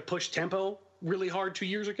really tried to push tempo really hard 2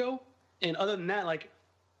 years ago. And other than that,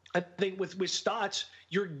 I think with Stotts,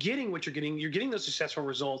 you're getting what you're getting. You're getting those successful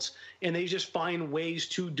results, and they just find ways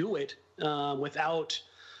to do it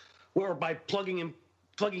by plugging in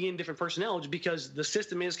different personnel, because the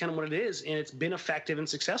system is kind of what it is, and it's been effective and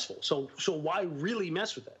successful. So why really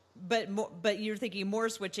mess with it? But you're thinking more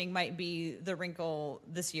switching might be the wrinkle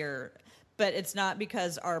this year, but it's not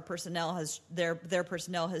because our personnel their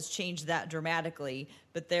personnel has changed that dramatically,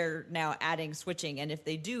 but they're now adding switching. And if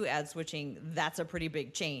they do add switching, that's a pretty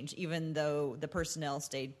big change, even though the personnel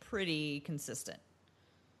stayed pretty consistent.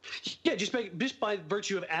 Yeah, just by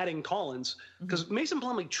virtue of adding Collins, because Mason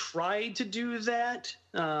Plumlee tried to do that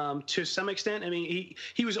to some extent. I mean,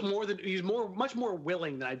 he was much more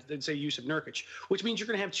willing than I'd say Yusuf Nurkic, which means you're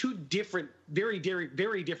going to have two different, very, very,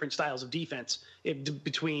 very different styles of defense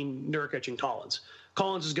between Nurkic and Collins.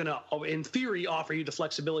 Collins is going to, in theory, offer you the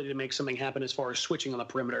flexibility to make something happen as far as switching on the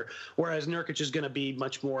perimeter, whereas Nurkic is going to be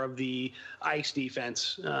much more of the ice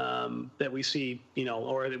defense that we see,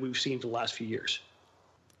 or that we've seen for the last few years.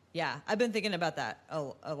 Yeah, I've been thinking about that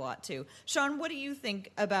a lot too. Sean, what do you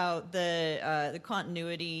think about the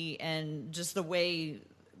continuity and just the way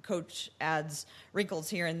Coach adds wrinkles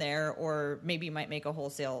here and there, or maybe might make a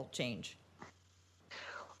wholesale change?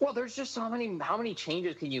 Well, there's just how many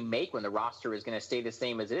changes can you make when the roster is going to stay the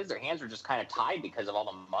same as it is? Their hands are just kind of tied because of all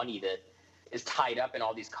the money that is tied up in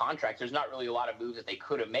all these contracts. There's not really a lot of moves that they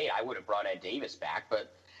could have made. I would have brought Ed Davis back,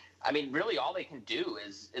 but I mean, really all they can do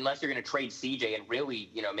is, unless you're going to trade CJ and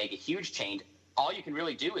really, make a huge change, all you can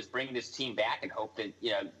really do is bring this team back and hope that,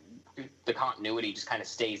 the continuity just kind of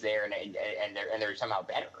stays there and they're somehow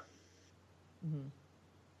better. Mm-hmm.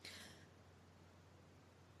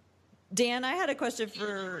 Dan, I had a question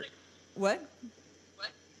for what?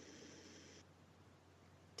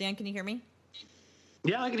 Dan, can you hear me?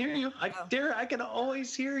 Yeah, I can hear you. I can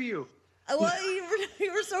always hear you. Well,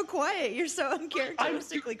 you were so quiet. You're so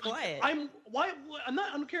uncharacteristically quiet. I'm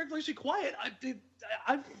not uncharacteristically quiet.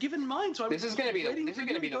 I've given mine, so this is going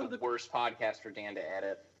to be the worst podcast for Dan to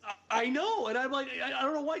edit. I know, and I'm like, I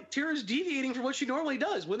don't know why Tara's deviating from what she normally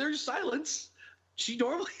does. When there's silence, she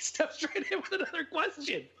normally steps right in with another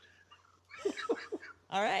question.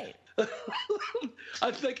 All right.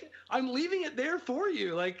 I'm leaving it there for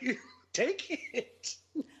you. Like, take it.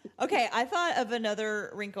 Okay, I thought of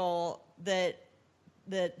another wrinkle that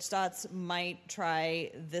Stotts might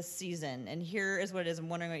try this season, and here is what it is. I'm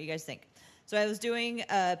wondering what you guys think. So I was doing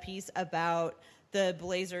a piece about the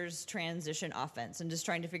Blazers' transition offense and just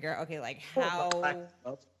trying to figure out, okay, like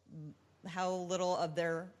how little of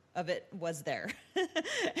it was there,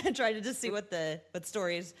 and trying to just see what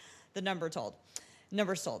stories the numbers told.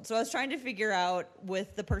 So I was trying to figure out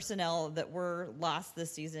with the personnel that were lost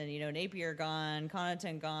this season, Napier gone,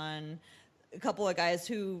 Connaughton gone, a couple of guys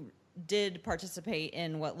who did participate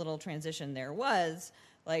in what little transition there was,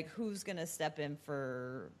 like who's going to step in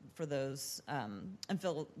for those and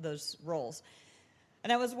fill those roles.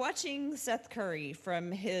 And I was watching Seth Curry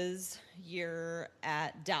from his year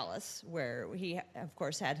at Dallas, where he, of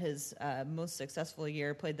course, had his most successful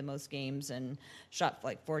year, played the most games, and shot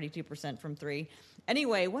like 42% from three.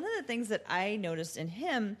 Anyway, one of the things that I noticed in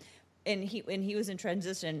him, when he was in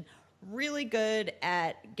transition, really good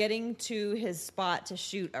at getting to his spot to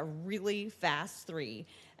shoot a really fast three.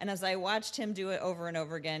 And as I watched him do it over and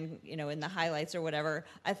over again, in the highlights or whatever,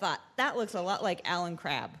 I thought, that looks a lot like Alan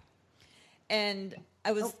Crabb. And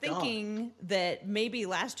I was thinking that maybe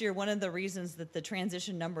last year one of the reasons that the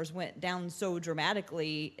transition numbers went down so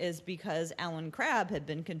dramatically is because Alan Crabb had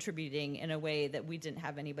been contributing in a way that we didn't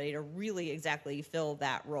have anybody to really exactly fill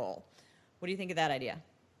that role. What do you think of that idea?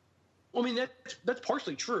 Well, I mean, that's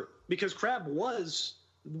partially true because Crabb was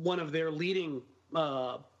one of their leading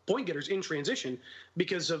point getters in transition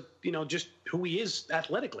because of, just who he is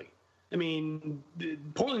athletically. I mean,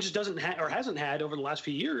 Portland just hasn't had over the last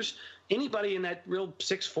few years anybody in that real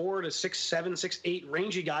 6'4" to 6'7", 6'8"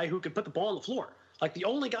 rangy guy who could put the ball on the floor. Like the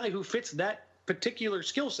only guy who fits that particular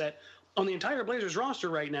skill set on the entire Blazers roster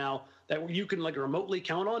right now that you can like remotely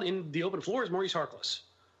count on in the open floor is Maurice Harkless.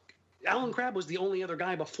 Alan Crabb was the only other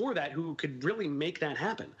guy before that who could really make that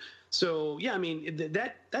happen. So yeah, I mean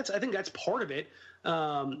I think that's part of it.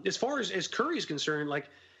 As far as Curry is concerned, like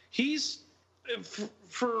he's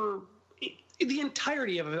for the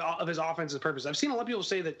entirety of his offensive purpose. I've seen a lot of people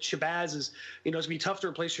say that Shabazz is, it's gonna be tough to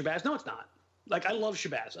replace Shabazz. No, it's not. Like I love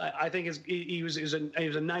Shabazz. I think he was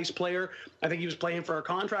a nice player. I think he was playing for a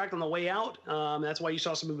contract on the way out. That's why you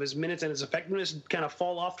saw some of his minutes and his effectiveness kind of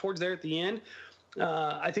fall off towards there at the end.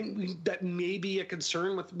 I think that may be a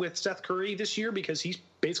concern with Seth Curry this year because he's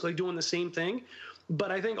basically doing the same thing.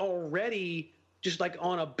 But I think already, just like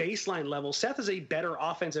on a baseline level, Seth is a better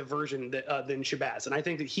offensive version than Shabazz. And I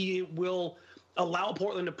think that he will allow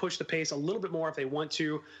Portland to push the pace a little bit more if they want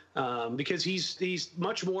to, because he's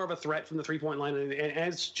much more of a threat from the three-point line and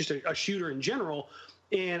as just a shooter in general.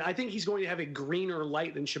 And I think he's going to have a greener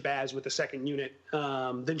light than Shabazz with the second unit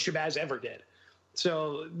than Shabazz ever did.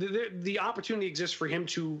 So the opportunity exists for him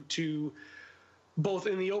to both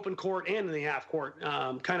in the open court and in the half court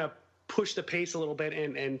kind of push the pace a little bit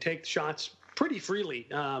and take shots pretty freely,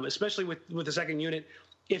 especially with the second unit.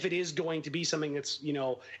 If it is going to be something that's,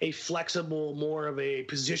 a flexible, more of a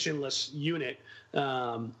positionless unit,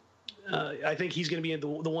 I think he's going to be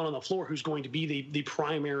the one on the floor who's going to be the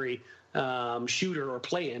primary shooter or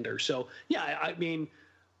play ender. So, yeah, I mean,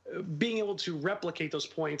 being able to replicate those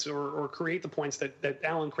points or create the points that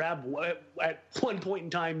Alan Crabb at one point in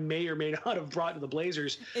time may or may not have brought to the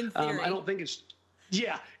Blazers, I don't think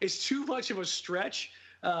it's too much of a stretch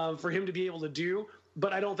for him to be able to do.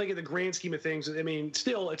 But I don't think in the grand scheme of things, I mean,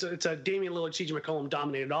 still, it's a Damian Lillard, CJ McCollum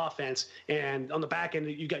dominated offense. And on the back end,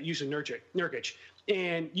 you got Jusuf Nurkic.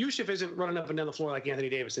 And Jusuf isn't running up and down the floor like Anthony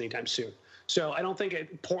Davis anytime soon. So I don't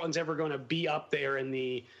think Portland's ever going to be up there in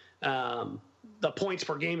the points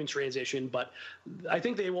per game in transition. But I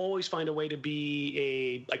think they will always find a way to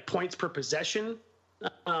be a points per possession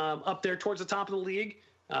up there towards the top of the league.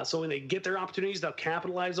 So when they get their opportunities, they'll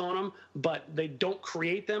capitalize on them, but they don't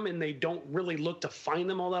create them and they don't really look to find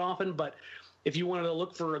them all that often. But if you wanted to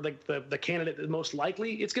look for like the candidate that's most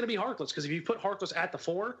likely, it's going to be Harkless, because if you put Harkless at the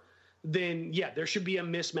 4, then yeah, there should be a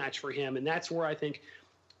mismatch for him. And that's where I think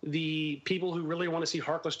the people who really want to see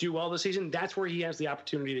Harkless do well this season, that's where he has the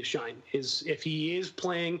opportunity to shine, is if he is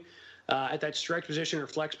playing at that stretch position or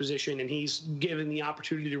flex position, and he's given the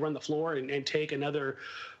opportunity to run the floor and take another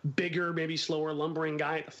bigger, maybe slower, lumbering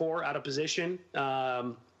guy at the 4 out of position.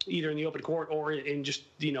 either in the open court or in just,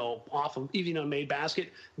 off of even a made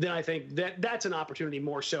basket, then I think that's an opportunity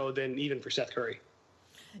more so than even for Seth Curry.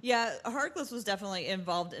 Yeah, Harkless was definitely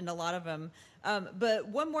involved in a lot of them. But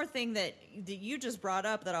one more thing that you just brought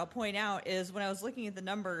up that I'll point out is when I was looking at the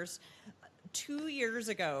numbers 2 years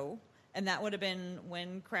ago, and that would have been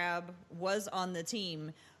when Crabbe was on the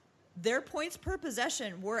team, their points per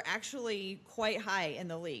possession were actually quite high in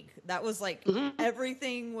the league. That was like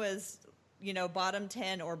everything was, bottom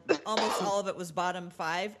 10 or almost all of it was bottom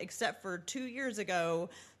 5, except for 2 years ago,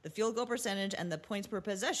 the field goal percentage and the points per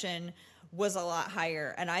possession was a lot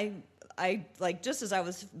higher. And I like, just as I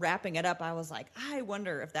was wrapping it up, I was like, I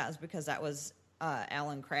wonder if that was because that was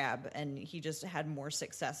Alan Crabbe and he just had more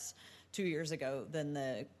success 2 years ago than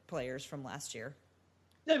the players from last year.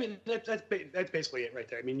 I mean, that's basically it right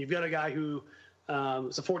there. I mean, you've got a guy who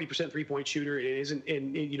is a 40% 3-point shooter. It isn't,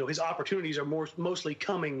 and his opportunities are mostly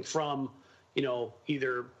coming from,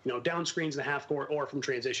 either down screens in the half court or from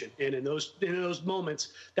transition. And in those moments,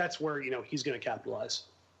 that's where he's going to capitalize.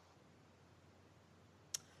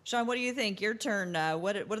 Sean, what do you think? Your turn.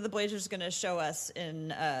 What are the Blazers going to show us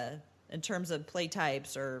in terms of play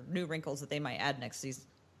types or new wrinkles that they might add next season?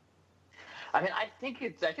 I mean, I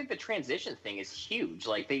think the transition thing is huge.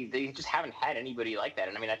 Like they just haven't had anybody like that.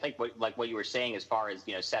 And I mean, I think what you were saying as far as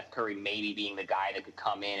Seth Curry maybe being the guy that could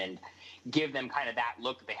come in and give them kind of that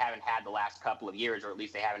look that they haven't had the last couple of years, or at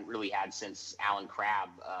least they haven't really had since Alan Crabbe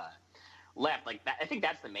left. Like that, I think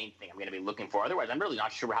that's the main thing I'm going to be looking for. Otherwise, I'm really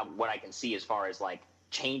not sure what I can see as far as like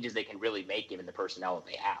changes they can really make given the personnel that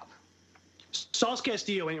they have. Sauce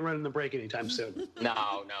Castillo ain't running the break anytime soon.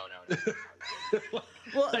 No.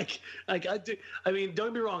 Well, I mean,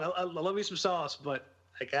 don't be wrong. I love me some Sauce, but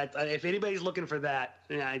if anybody's looking for that,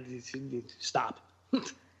 stop.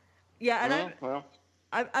 Yeah, and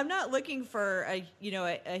I'm not looking for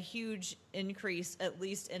a huge increase, at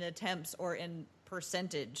least in attempts or in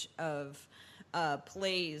percentage of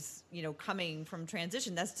plays, coming from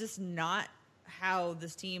transition. That's just not how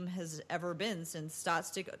this team has ever been since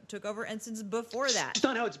Stotts took over and since before that. It's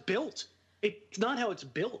not how it's built. It's not how it's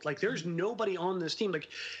built. Like, there's nobody on this team. Like,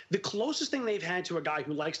 the closest thing they've had to a guy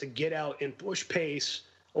who likes to get out and push pace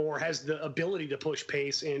or has the ability to push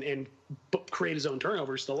pace and create his own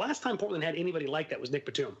turnovers, the last time Portland had anybody like that was Nick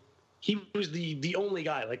Batum. He was the only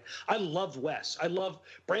guy. Like, I love Wes. I love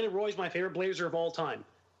Brandon Roy's my favorite Blazer of all time.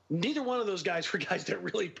 Neither one of those guys were guys that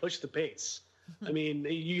really push the pace. I mean,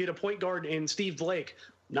 you get a point guard in Steve Blake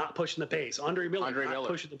not pushing the pace. Andre Miller not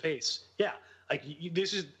pushing the pace. Yeah, like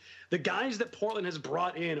this is the guys that Portland has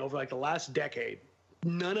brought in over like the last decade.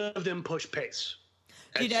 None of them push pace.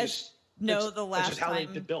 Do you guys know the last how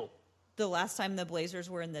time they've built? The last time the Blazers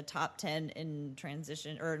were in the top 10 in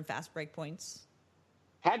transition or in fast break points?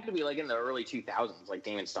 Had to be like in the early 2000s, like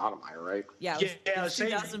Damon Stoudemire, right? Yeah, it was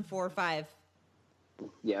 2004-05.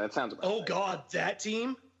 Yeah, that sounds about right. God, that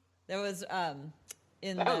team. There was that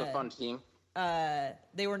was a fun team.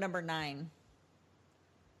 They were number 9.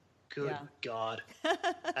 Good God.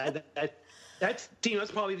 That team,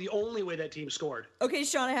 that's probably the only way that team scored. Okay,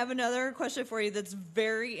 Sean, I have another question for you that's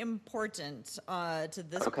very important to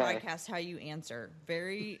this podcast, how you answer.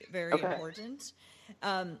 Very, very important.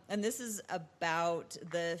 And this is about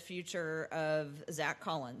the future of Zach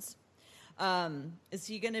Collins. Is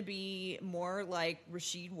he going to be more like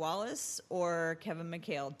Rasheed Wallace or Kevin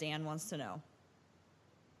McHale? Dan wants to know.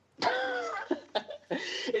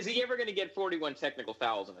 Is he ever going to get 41 technical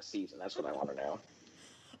fouls in a season? That's what I want to know.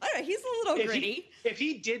 All right, he's a little gritty. If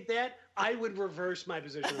he did that, I would reverse my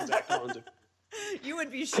position on Zach Collins. You would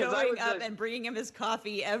be showing up and bringing him his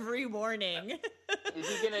coffee every morning.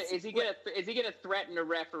 Is he gonna threaten a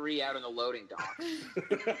referee out on the loading dock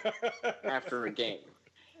after a game?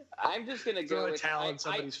 I'm just gonna go with towel in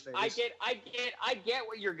somebody's face. I get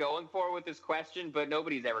what you're going for with this question, but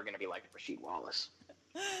nobody's ever gonna be like Rasheed Wallace.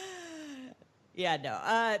 Yeah, no.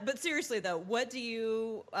 But seriously though, what do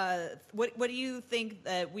you think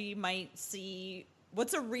that we might see?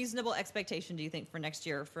 What's a reasonable expectation, do you think, for next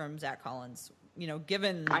year from Zach Collins?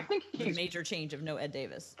 Given the major change of no Ed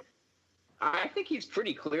Davis. I think he's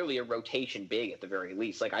pretty clearly a rotation big at the very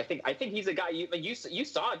least. Like I think he's a guy you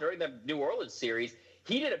saw during the New Orleans series.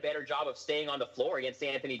 He did a better job of staying on the floor against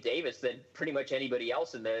Anthony Davis than pretty much anybody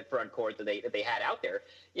else in the front court that they had out there.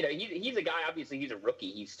 He's a guy. Obviously, he's a rookie.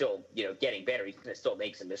 He's still getting better. He's going to still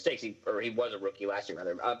make some mistakes. He was a rookie last year,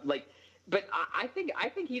 rather. But I think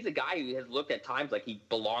he's a guy who has looked at times like he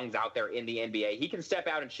belongs out there in the NBA. He can step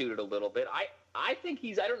out and shoot it a little bit. I think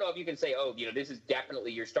he's. I don't know if you can say, this is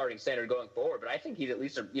definitely your starting center going forward, but I think he's at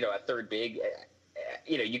least a third big.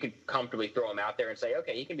 You could comfortably throw him out there and say,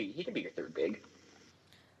 okay, he can be your third big.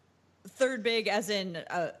 third big as in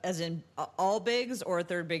all bigs, or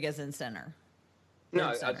third big as in center? No,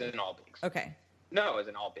 as in all bigs. Okay. No, as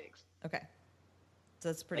in all bigs. Okay. So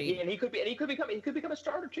that's pretty. And he could become a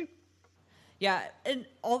starter too. Yeah, and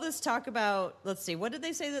all this talk about, let's see, what did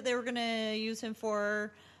they say that they were going to use him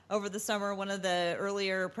for over the summer? One of the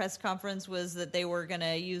earlier press conference was that they were going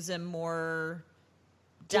to use him more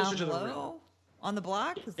down low on the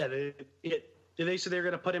block. Yeah, they said they were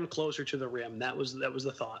going to put him closer to the rim. That was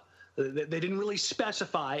the thought. They didn't really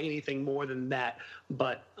specify anything more than that.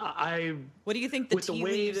 But what do you think the tea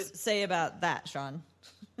leaves say about that, Sean?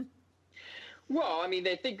 Well, I mean,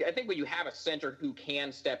 I think when you have a center who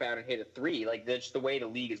can step out and hit a three, like that's the way the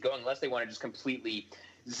league is going. Unless they want to just completely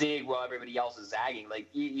zig while everybody else is zagging, like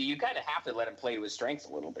you kind of have to let him play to his strengths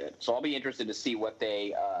a little bit. So I'll be interested to see what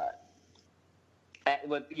they,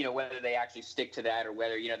 whether they actually stick to that, or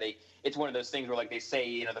whether it's one of those things where, like they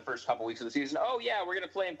say, the first couple weeks of the season, oh yeah, we're going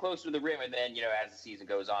to play him closer to the rim, and then as the season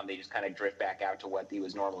goes on, they just kind of drift back out to what he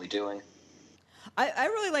was normally doing. I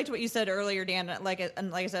really liked what you said earlier, Dan. Like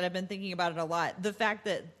I said, I've been thinking about it a lot. The fact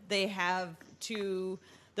that they're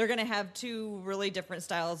going to have two really different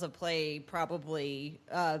styles of play, probably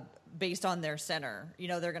based on their center.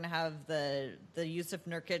 They're going to have the Jusuf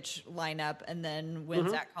Nurkic lineup, and then when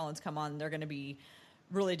Zach Collins come on, they're going to be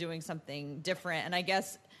really doing something different. And I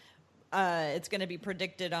guess it's going to be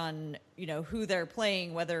predicted on who they're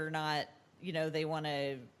playing, whether or not they want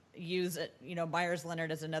to use it, Myers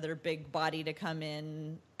Leonard as another big body to come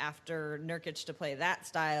in after Nurkic to play that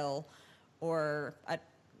style, or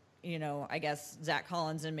I guess Zach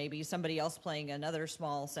Collins and maybe somebody else playing another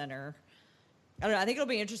small center. I don't know. I think it'll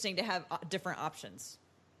be interesting to have different options.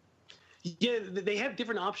 Yeah, they have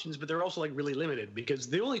different options, but they're also like really limited because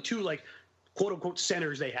the only two like quote unquote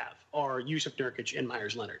centers they have are Jusuf Nurkic and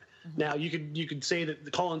Myers Leonard. Mm-hmm. Now you could say that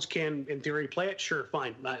the Collins can in theory play it. Sure,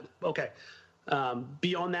 fine, okay.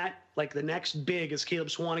 Beyond that, like the next big is Caleb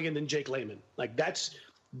Swanigan, then Jake Layman. Like that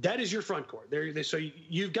is your front court. So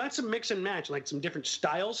you've got some mix and match, like some different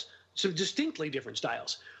styles, some distinctly different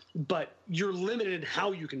styles, but you're limited in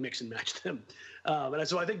how you can mix and match them. And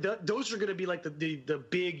so I think those are going to be like the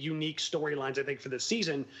big unique storylines, I think, for this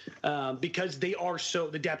season, because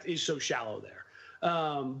the depth is so shallow there.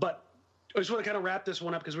 But I just want to kind of wrap this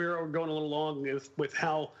one up because we're going a little long with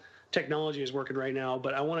how technology is working right now,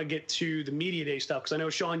 but I want to get to the media day stuff because I know,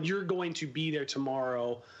 Sean, you're going to be there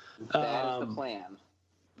tomorrow. That is the plan.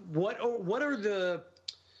 What are the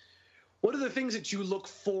things that you look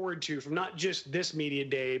forward to from not just this media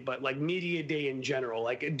day, but like media day in general?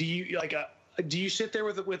 Like, do you sit there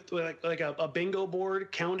with a bingo board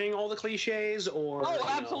counting all the cliches, or? Oh,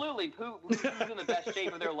 absolutely. Who's in the best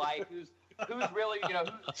shape of their life? Who's really,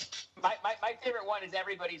 my favorite one is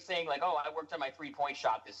everybody saying like, oh, I worked on my 3-point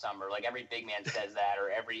shot this summer. Like every big man says that, or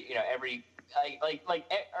every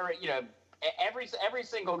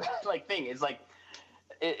single like thing is like,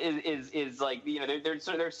 is like,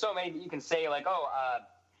 there's so many that you can say like, oh,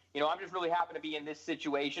 I'm just really happy to be in this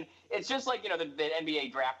situation. It's just like, the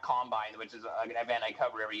NBA draft combine, which is an event I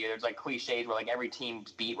cover every year. There's like cliches where like every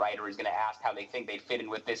team's beat writer is going to ask how they think they'd fit in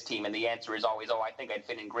with this team. And the answer is always, oh, I think I'd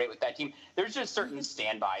fit in great with that team. There's just certain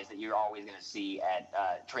standbys that you're always going to see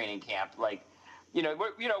at training camp. Like, we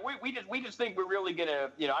just think we're really going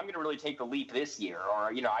to, I'm going to really take the leap this year.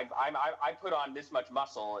 Or, I put on this much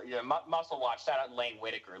muscle, muscle watch, shout out Lane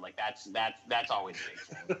Whitaker. Like that's always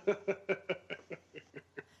a big thing.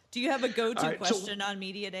 Do you have a go-to question on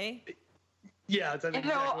media day? Yeah, that's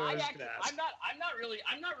exactly what I was going to ask. I'm not really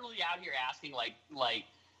out here asking like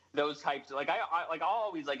those types of, like I'll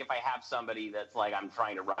always, like if I have somebody that's like I'm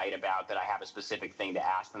trying to write about that I have a specific thing to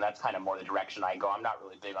ask them, that's kind of more the direction I go. I'm not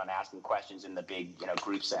really big on asking questions in the big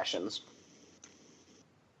group sessions.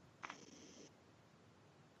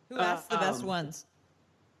 Who asks the best ones?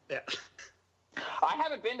 Yeah. I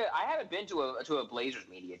haven't been to a Blazers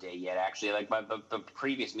media day yet. Actually, like the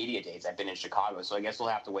previous media days, I've been in Chicago, so I guess we'll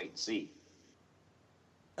have to wait and see.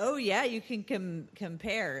 Oh yeah, you can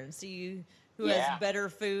compare and see who has better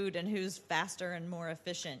food and who's faster and more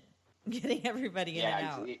efficient getting everybody in and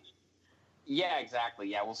out. Yeah, exactly.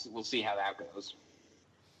 Yeah, we'll see how that goes.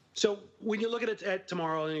 So when you look at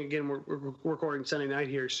tomorrow, and again we're recording Sunday night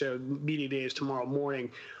here, so media day is tomorrow morning.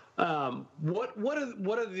 What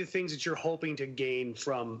are the things that you're hoping to gain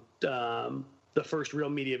from the first real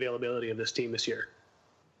media availability of this team this year?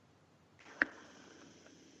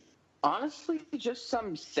 Honestly, just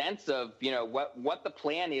some sense of, what the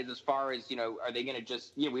plan is as far as, are they going to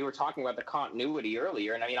just, we were talking about the continuity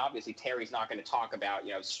earlier. And I mean, obviously Terry's not going to talk about,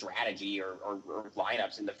 strategy or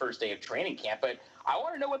lineups in the first day of training camp, but I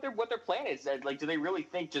want to know what their plan is. Like, do they really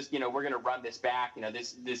think just, we're going to run this back?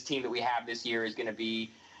 This team that we have this year is going to be,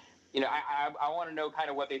 I want to know kind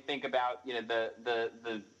of what they think about,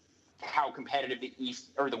 the how competitive the East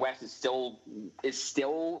or the West is still,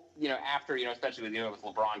 after, especially with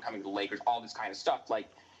LeBron coming to the Lakers, all this kind of stuff, like,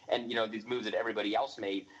 and, these moves that everybody else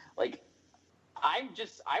made. Like, I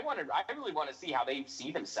really want to see how they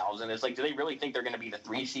see themselves. And it's like, do they really think they're going to be the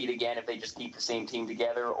 3 seed again if they just keep the same team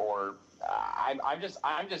together? Or I'm just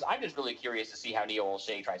really curious to see how Neil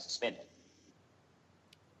Olshey tries to spin it.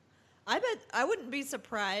 I bet I wouldn't be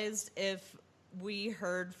surprised if we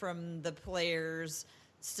heard from the players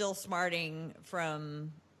still smarting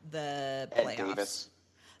from the playoffs. Ed Davis.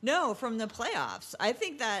 No, from the playoffs. I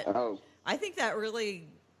think that. Oh. I think that really.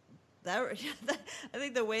 I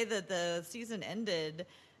think the way that the season ended,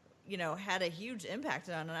 had a huge impact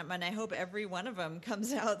on them, and I hope every one of them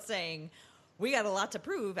comes out saying, "We got a lot to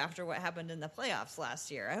prove after what happened in the playoffs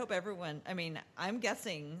last year." I hope everyone. I mean, I'm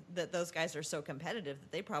guessing that those guys are so competitive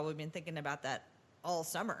that they've probably been thinking about that all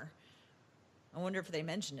summer. I wonder if they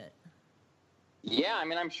mention it. Yeah, I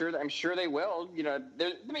mean, I'm sure they will.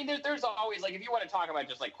 There's always, like, if you want to talk about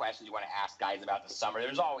just like questions you want to ask guys about the summer,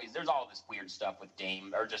 there's all this weird stuff with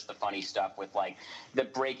Dame, or just the funny stuff with like the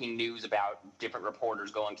breaking news about different reporters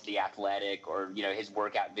going to the Athletic, or his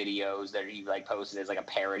workout videos that he like posted as like a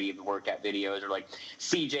parody of the workout videos, or like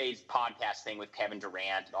CJ's podcast thing with Kevin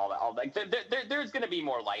Durant and all that. There's going to be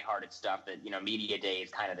more lighthearted stuff that media day is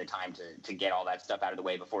kind of the time to get all that stuff out of the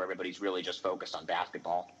way before everybody's really just focused on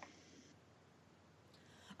basketball.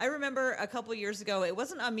 I remember a couple years ago, it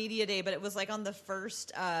wasn't on Media Day, but it was like on the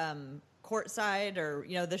first Courtside, or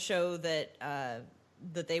the show that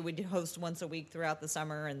they would host once a week throughout the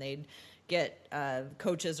summer, and they'd get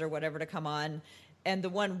coaches or whatever to come on. And the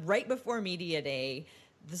one right before Media Day,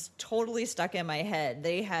 this totally stuck in my head.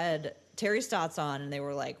 They had Terry Stotts on, and they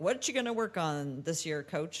were like, "What you going to work on this year,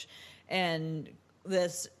 Coach?" And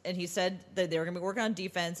he said that they were going to be working on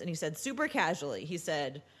defense, and he said super casually, he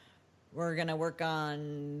said, "We're going to work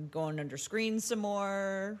on going under screens some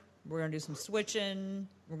more. We're going to do some switching.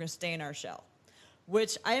 We're going to stay in our shell,"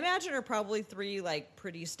 which I imagine are probably 3 like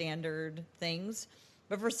pretty standard things.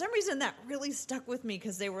 But for some reason that really stuck with me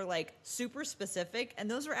because they were like super specific.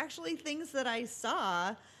 And those are actually things that I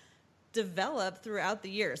saw develop throughout the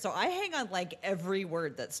year. So I hang on like every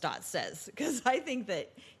word that Stott says, because I think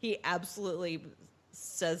that he absolutely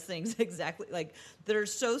says things exactly like that are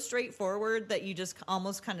so straightforward that you just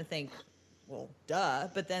almost kind of think, well, duh.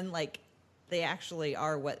 But then like they actually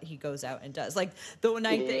are what he goes out and does. Like the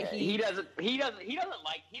night that he doesn't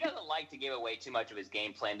like to give away too much of his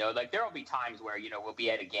game plan though. Like there will be times where we'll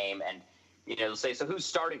be at a game and they'll say, "So who's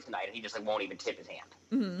starting tonight?" and he just like won't even tip his hand.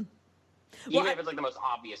 Mm-hmm. Even if it's like the most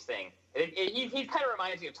obvious thing. He kind of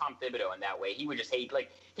reminds me of Tom Thibodeau in that way. He would just hate,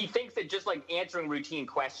 like, he thinks that just like answering routine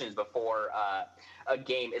questions before a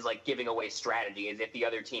game is like giving away strategy, as if the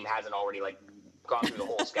other team hasn't already like gone through the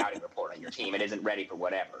whole scouting report on your team and isn't ready for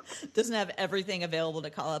whatever. Doesn't have everything available to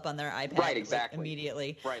call up on their iPad right, exactly. Like,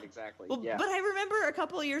 immediately. Right, exactly. Well, yeah. But I remember a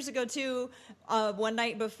couple of years ago too, one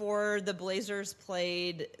night before the Blazers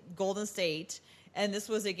played Golden State. And this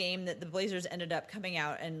was a game that the Blazers ended up coming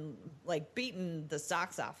out and like beating the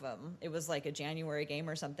socks off them. It was like a January game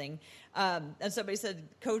or something. And somebody said,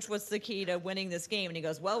 "Coach, what's the key to winning this game?" And he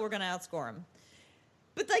goes, "Well, we're going to outscore them."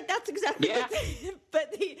 But like that's exactly yeah. but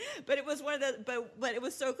it was one of the but it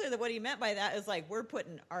was so clear that what he meant by that is like we're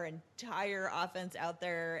putting our entire offense out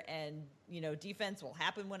there, and defense will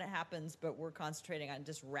happen when it happens, but we're concentrating on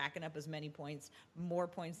just racking up as many points, more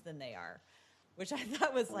points than they are. Which I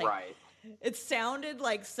thought was like, right. It sounded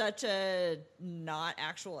like such a not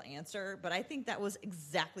actual answer, but I think that was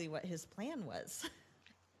exactly what his plan was.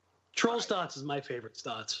 Troll right. Stotts is my favorite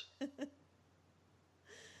Stotts.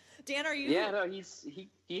 Dan, are you? Yeah, no,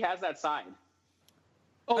 he has that side.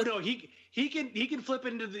 Oh no, he can flip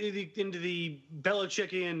into the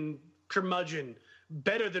Belichickian curmudgeon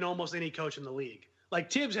better than almost any coach in the league. Like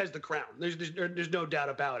Tibbs has the crown. There's no doubt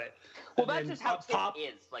about it. Well, that's just how Tibbs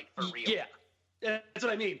is, like for real. Yeah. That's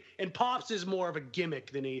what I mean. And Pops is more of a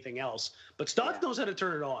gimmick than anything else. But Stotts knows how to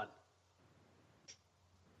turn it on.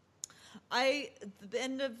 At the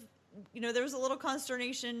end of, there was a little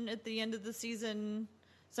consternation at the end of the season,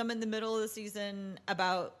 some in the middle of the season,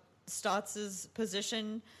 about Stotts'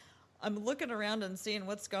 position. I'm looking around and seeing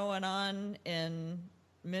what's going on in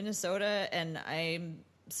Minnesota, and I'm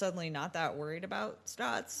suddenly not that worried about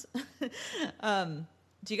Stotts.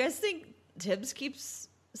 Do you guys think Tibbs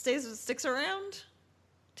sticks around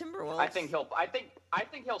Timberwolves? I think he'll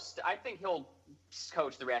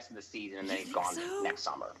coach the rest of the season, and then he's gone next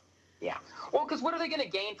summer. Yeah. Well, because what are they going to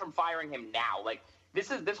gain from firing him now? Like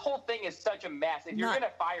this whole thing is such a mess. If you're going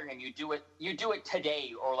to fire him, you do it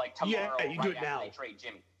today or like tomorrow. Yeah, you right do it after now. they trade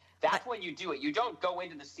Jimmy. That's when you do it. You don't go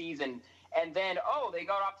into the season and then they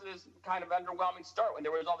got off to this kind of underwhelming start when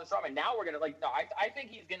there was all this drama. And now we're going to I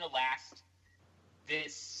think he's going to last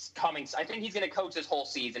this coming. I think he's going to coach this whole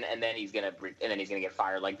season, and then he's going to get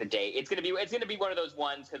fired like the day. It's going to be one of those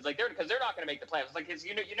ones because they're not going to make the playoffs. Like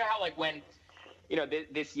you know how like when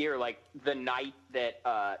this year, like the night that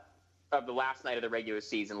of the last night of the regular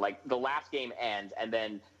season, like the last game ends, and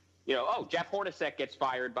then Jeff Hornacek gets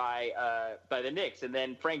fired by the Knicks, and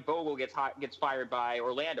then Frank Vogel gets fired by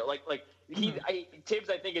Orlando. Tibbs,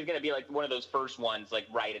 I think, is going to be like one of those first ones, like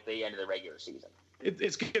right at the end of the regular season.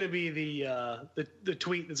 It's going to be the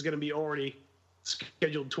tweet that's going to be already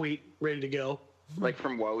scheduled tweet ready to go, like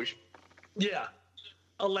from Woj. Yeah,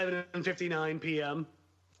 11:59 p.m.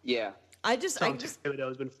 Yeah, Tom Thibodeau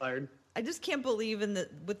has been fired. I just can't believe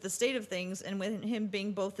with the state of things, and with him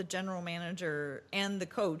being both the general manager and the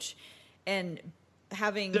coach, and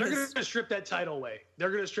having they're going to strip that title away.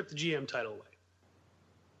 They're going to strip the GM title away.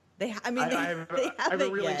 They haven't yet.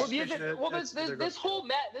 Well, this whole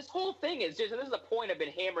thing is just, this is a point I've been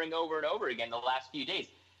hammering over and over again the last few days.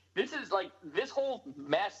 This is like this whole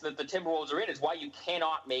mess that the Timberwolves are in is why you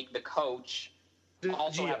cannot make the coach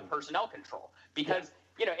also have personnel control, because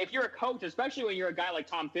if you're a coach, especially when you're a guy like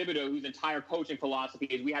Tom Thibodeau, whose entire coaching philosophy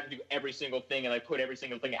is we have to do every single thing and put every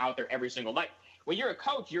single thing out there every single night. When you're a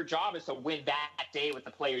coach, your job is to win that day with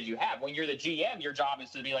the players you have. When you're the GM, your job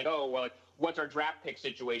is to be like, what's our draft pick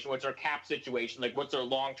situation? What's our cap situation? Like, what's our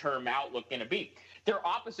long-term outlook going to be? They're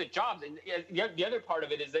opposite jobs. And the other part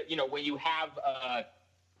of it is that, when you have,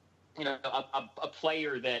 a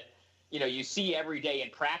player that, you see every day in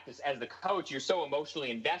practice as the coach, you're so emotionally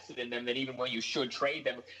invested in them that even when you should trade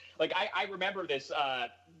them. Like, I remember this,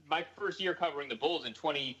 my first year covering the Bulls in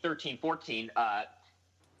 2013-14,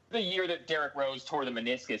 the year that Derrick Rose tore the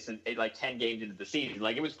meniscus in like 10 games into the season.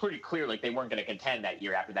 Like, it was pretty clear like they weren't going to contend that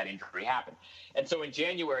year after that injury happened. And so in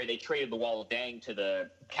January, they traded Luol Deng to the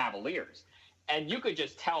Cavaliers. And you could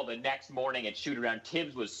just tell the next morning at shoot-around,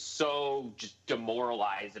 Tibbs was so just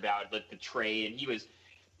demoralized about the trade. And he was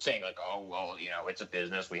saying like, it's a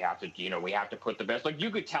business. We have to put the best. Like,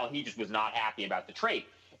 you could tell he just was not happy about the trade.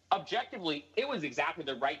 Objectively, it was exactly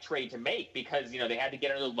the right trade to make because, they had to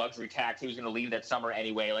get under the luxury tax. He was going to leave that summer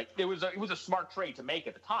anyway. Like, it was a smart trade to make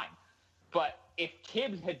at the time. But if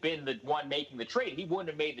Tibbs had been the one making the trade, he wouldn't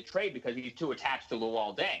have made the trade because he's too attached to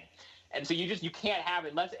Luol Deng. And so you can't have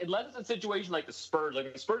it unless it's a situation like the Spurs.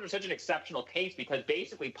 Like, the Spurs are such an exceptional case because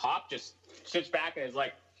basically Pop just sits back and is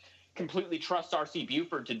like, completely trusts R.C.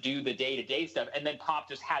 Buford to do the day-to-day stuff, and then Pop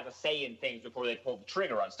just has a say in things before they pull the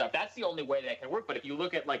trigger on stuff. That's the only way that can work. But if you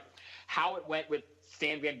look at like how it went with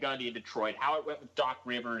Stan Van Gundy in Detroit, how it went with Doc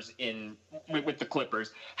Rivers with the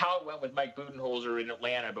Clippers, how it went with Mike Budenholzer in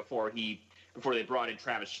Atlanta before they brought in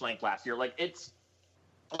Travis Schlenk last year, like it's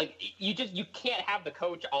like you can't have the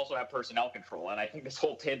coach also have personnel control. And I think this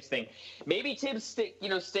whole Tibbs thing, maybe Tibbs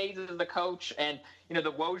stays as the coach. And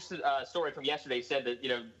the Woj story from yesterday said that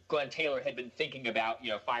Glenn Taylor had been thinking about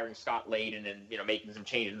firing Scott Layden and making some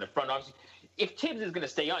changes in the front office. If Tibbs is going to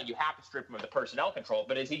stay on, you have to strip him of the personnel control.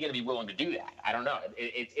 But is he going to be willing to do that? I don't know.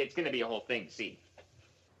 It's going to be a whole thing to see.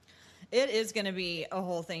 It is going to be a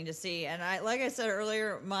whole thing to see. And like I said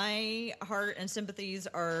earlier, my heart and sympathies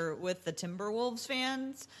are with the Timberwolves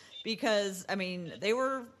fans because,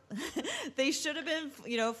 they should have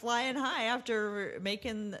been, flying high after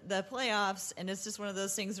making the playoffs. And it's just one of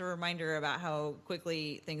those things, a reminder about how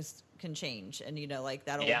quickly things can change. And,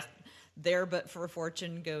 that'll there, but for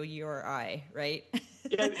fortune, go you or I, right?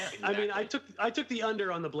 Yeah, I took the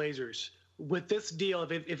under on the Blazers. With this deal,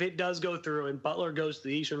 if it does go through and Butler goes to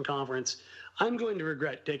the Eastern Conference, I'm going to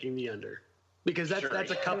regret taking the under because that's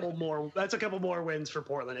a couple more wins for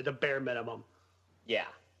Portland at the bare minimum. Yeah.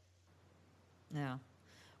 Yeah.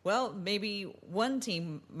 Well, maybe one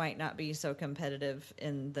team might not be so competitive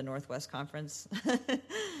in the Northwest Conference.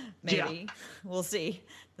 Maybe. Yeah. We'll see.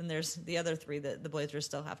 Then there's the other three that the Blazers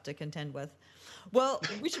still have to contend with. Well,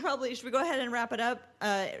 should we go ahead and wrap it up?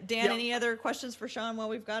 Dan, Any other questions for Sean while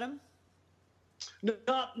we've got him? No,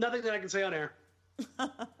 nothing that I can say on air.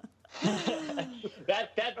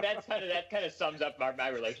 that kind of sums up my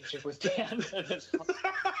relationship with Dan at this point.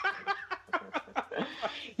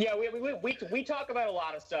 Yeah, we talk about a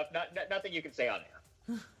lot of stuff. Nothing you can say on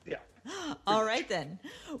air. Yeah. All right then.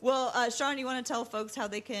 Well, Sean, you want to tell folks how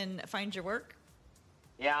they can find your work?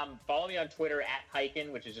 Yeah, follow me on Twitter at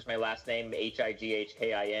Highkin, which is just my last name,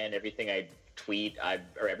 Highkin. Everything I tweet,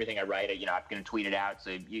 or everything I write, I'm going to tweet it out.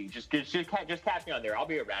 So you just catch me on there. I'll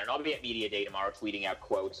be around. I'll be at Media Day tomorrow, tweeting out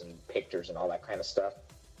quotes and pictures and all that kind of stuff.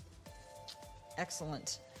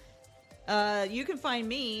 Excellent. You can find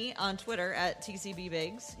me on Twitter at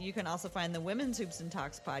TCBBiggs. You can also find the Women's Hoops and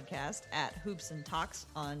Talks podcast at Hoops and Talks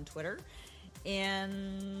on Twitter.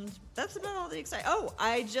 And that's about all the exciting. Oh,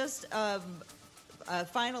 I just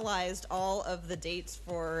finalized all of the dates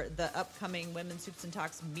for the upcoming Women's Hoops and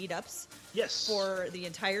Talks meetups. Yes. For the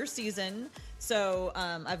entire season. So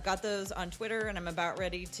I've got those on Twitter, and I'm about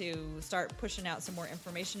ready to start pushing out some more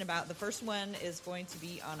information about. The first one is going to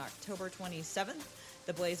be on October 27th.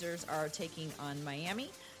 The Blazers are taking on Miami.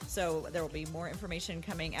 So there will be more information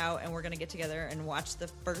coming out, and we're going to get together and watch the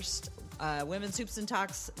first Women's Hoops and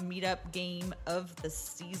Talks meetup game of the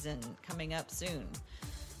season coming up soon.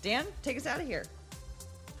 Dan, take us out of here.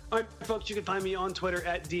 All right, folks, you can find me on Twitter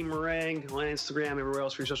at DMarang, on Instagram, everywhere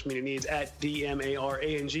else for your social media needs at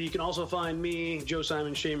DMARANG. You can also find me, Joe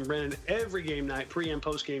Simon, Shane Brennan, every game night, pre- and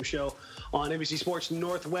post-game show on NBC Sports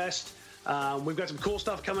Northwest. We've got some cool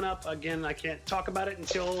stuff coming up. Again, I can't talk about it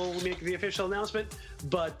until we make the official announcement,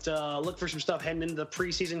 but look for some stuff heading into the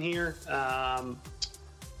preseason here. Other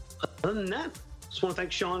than that, just want to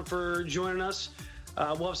thank Sean for joining us.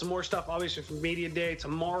 We'll have some more stuff, obviously, from Media Day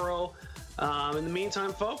tomorrow. In the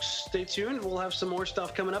meantime, folks, stay tuned. We'll have some more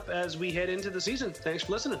stuff coming up as we head into the season. Thanks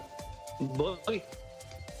for listening. Bye.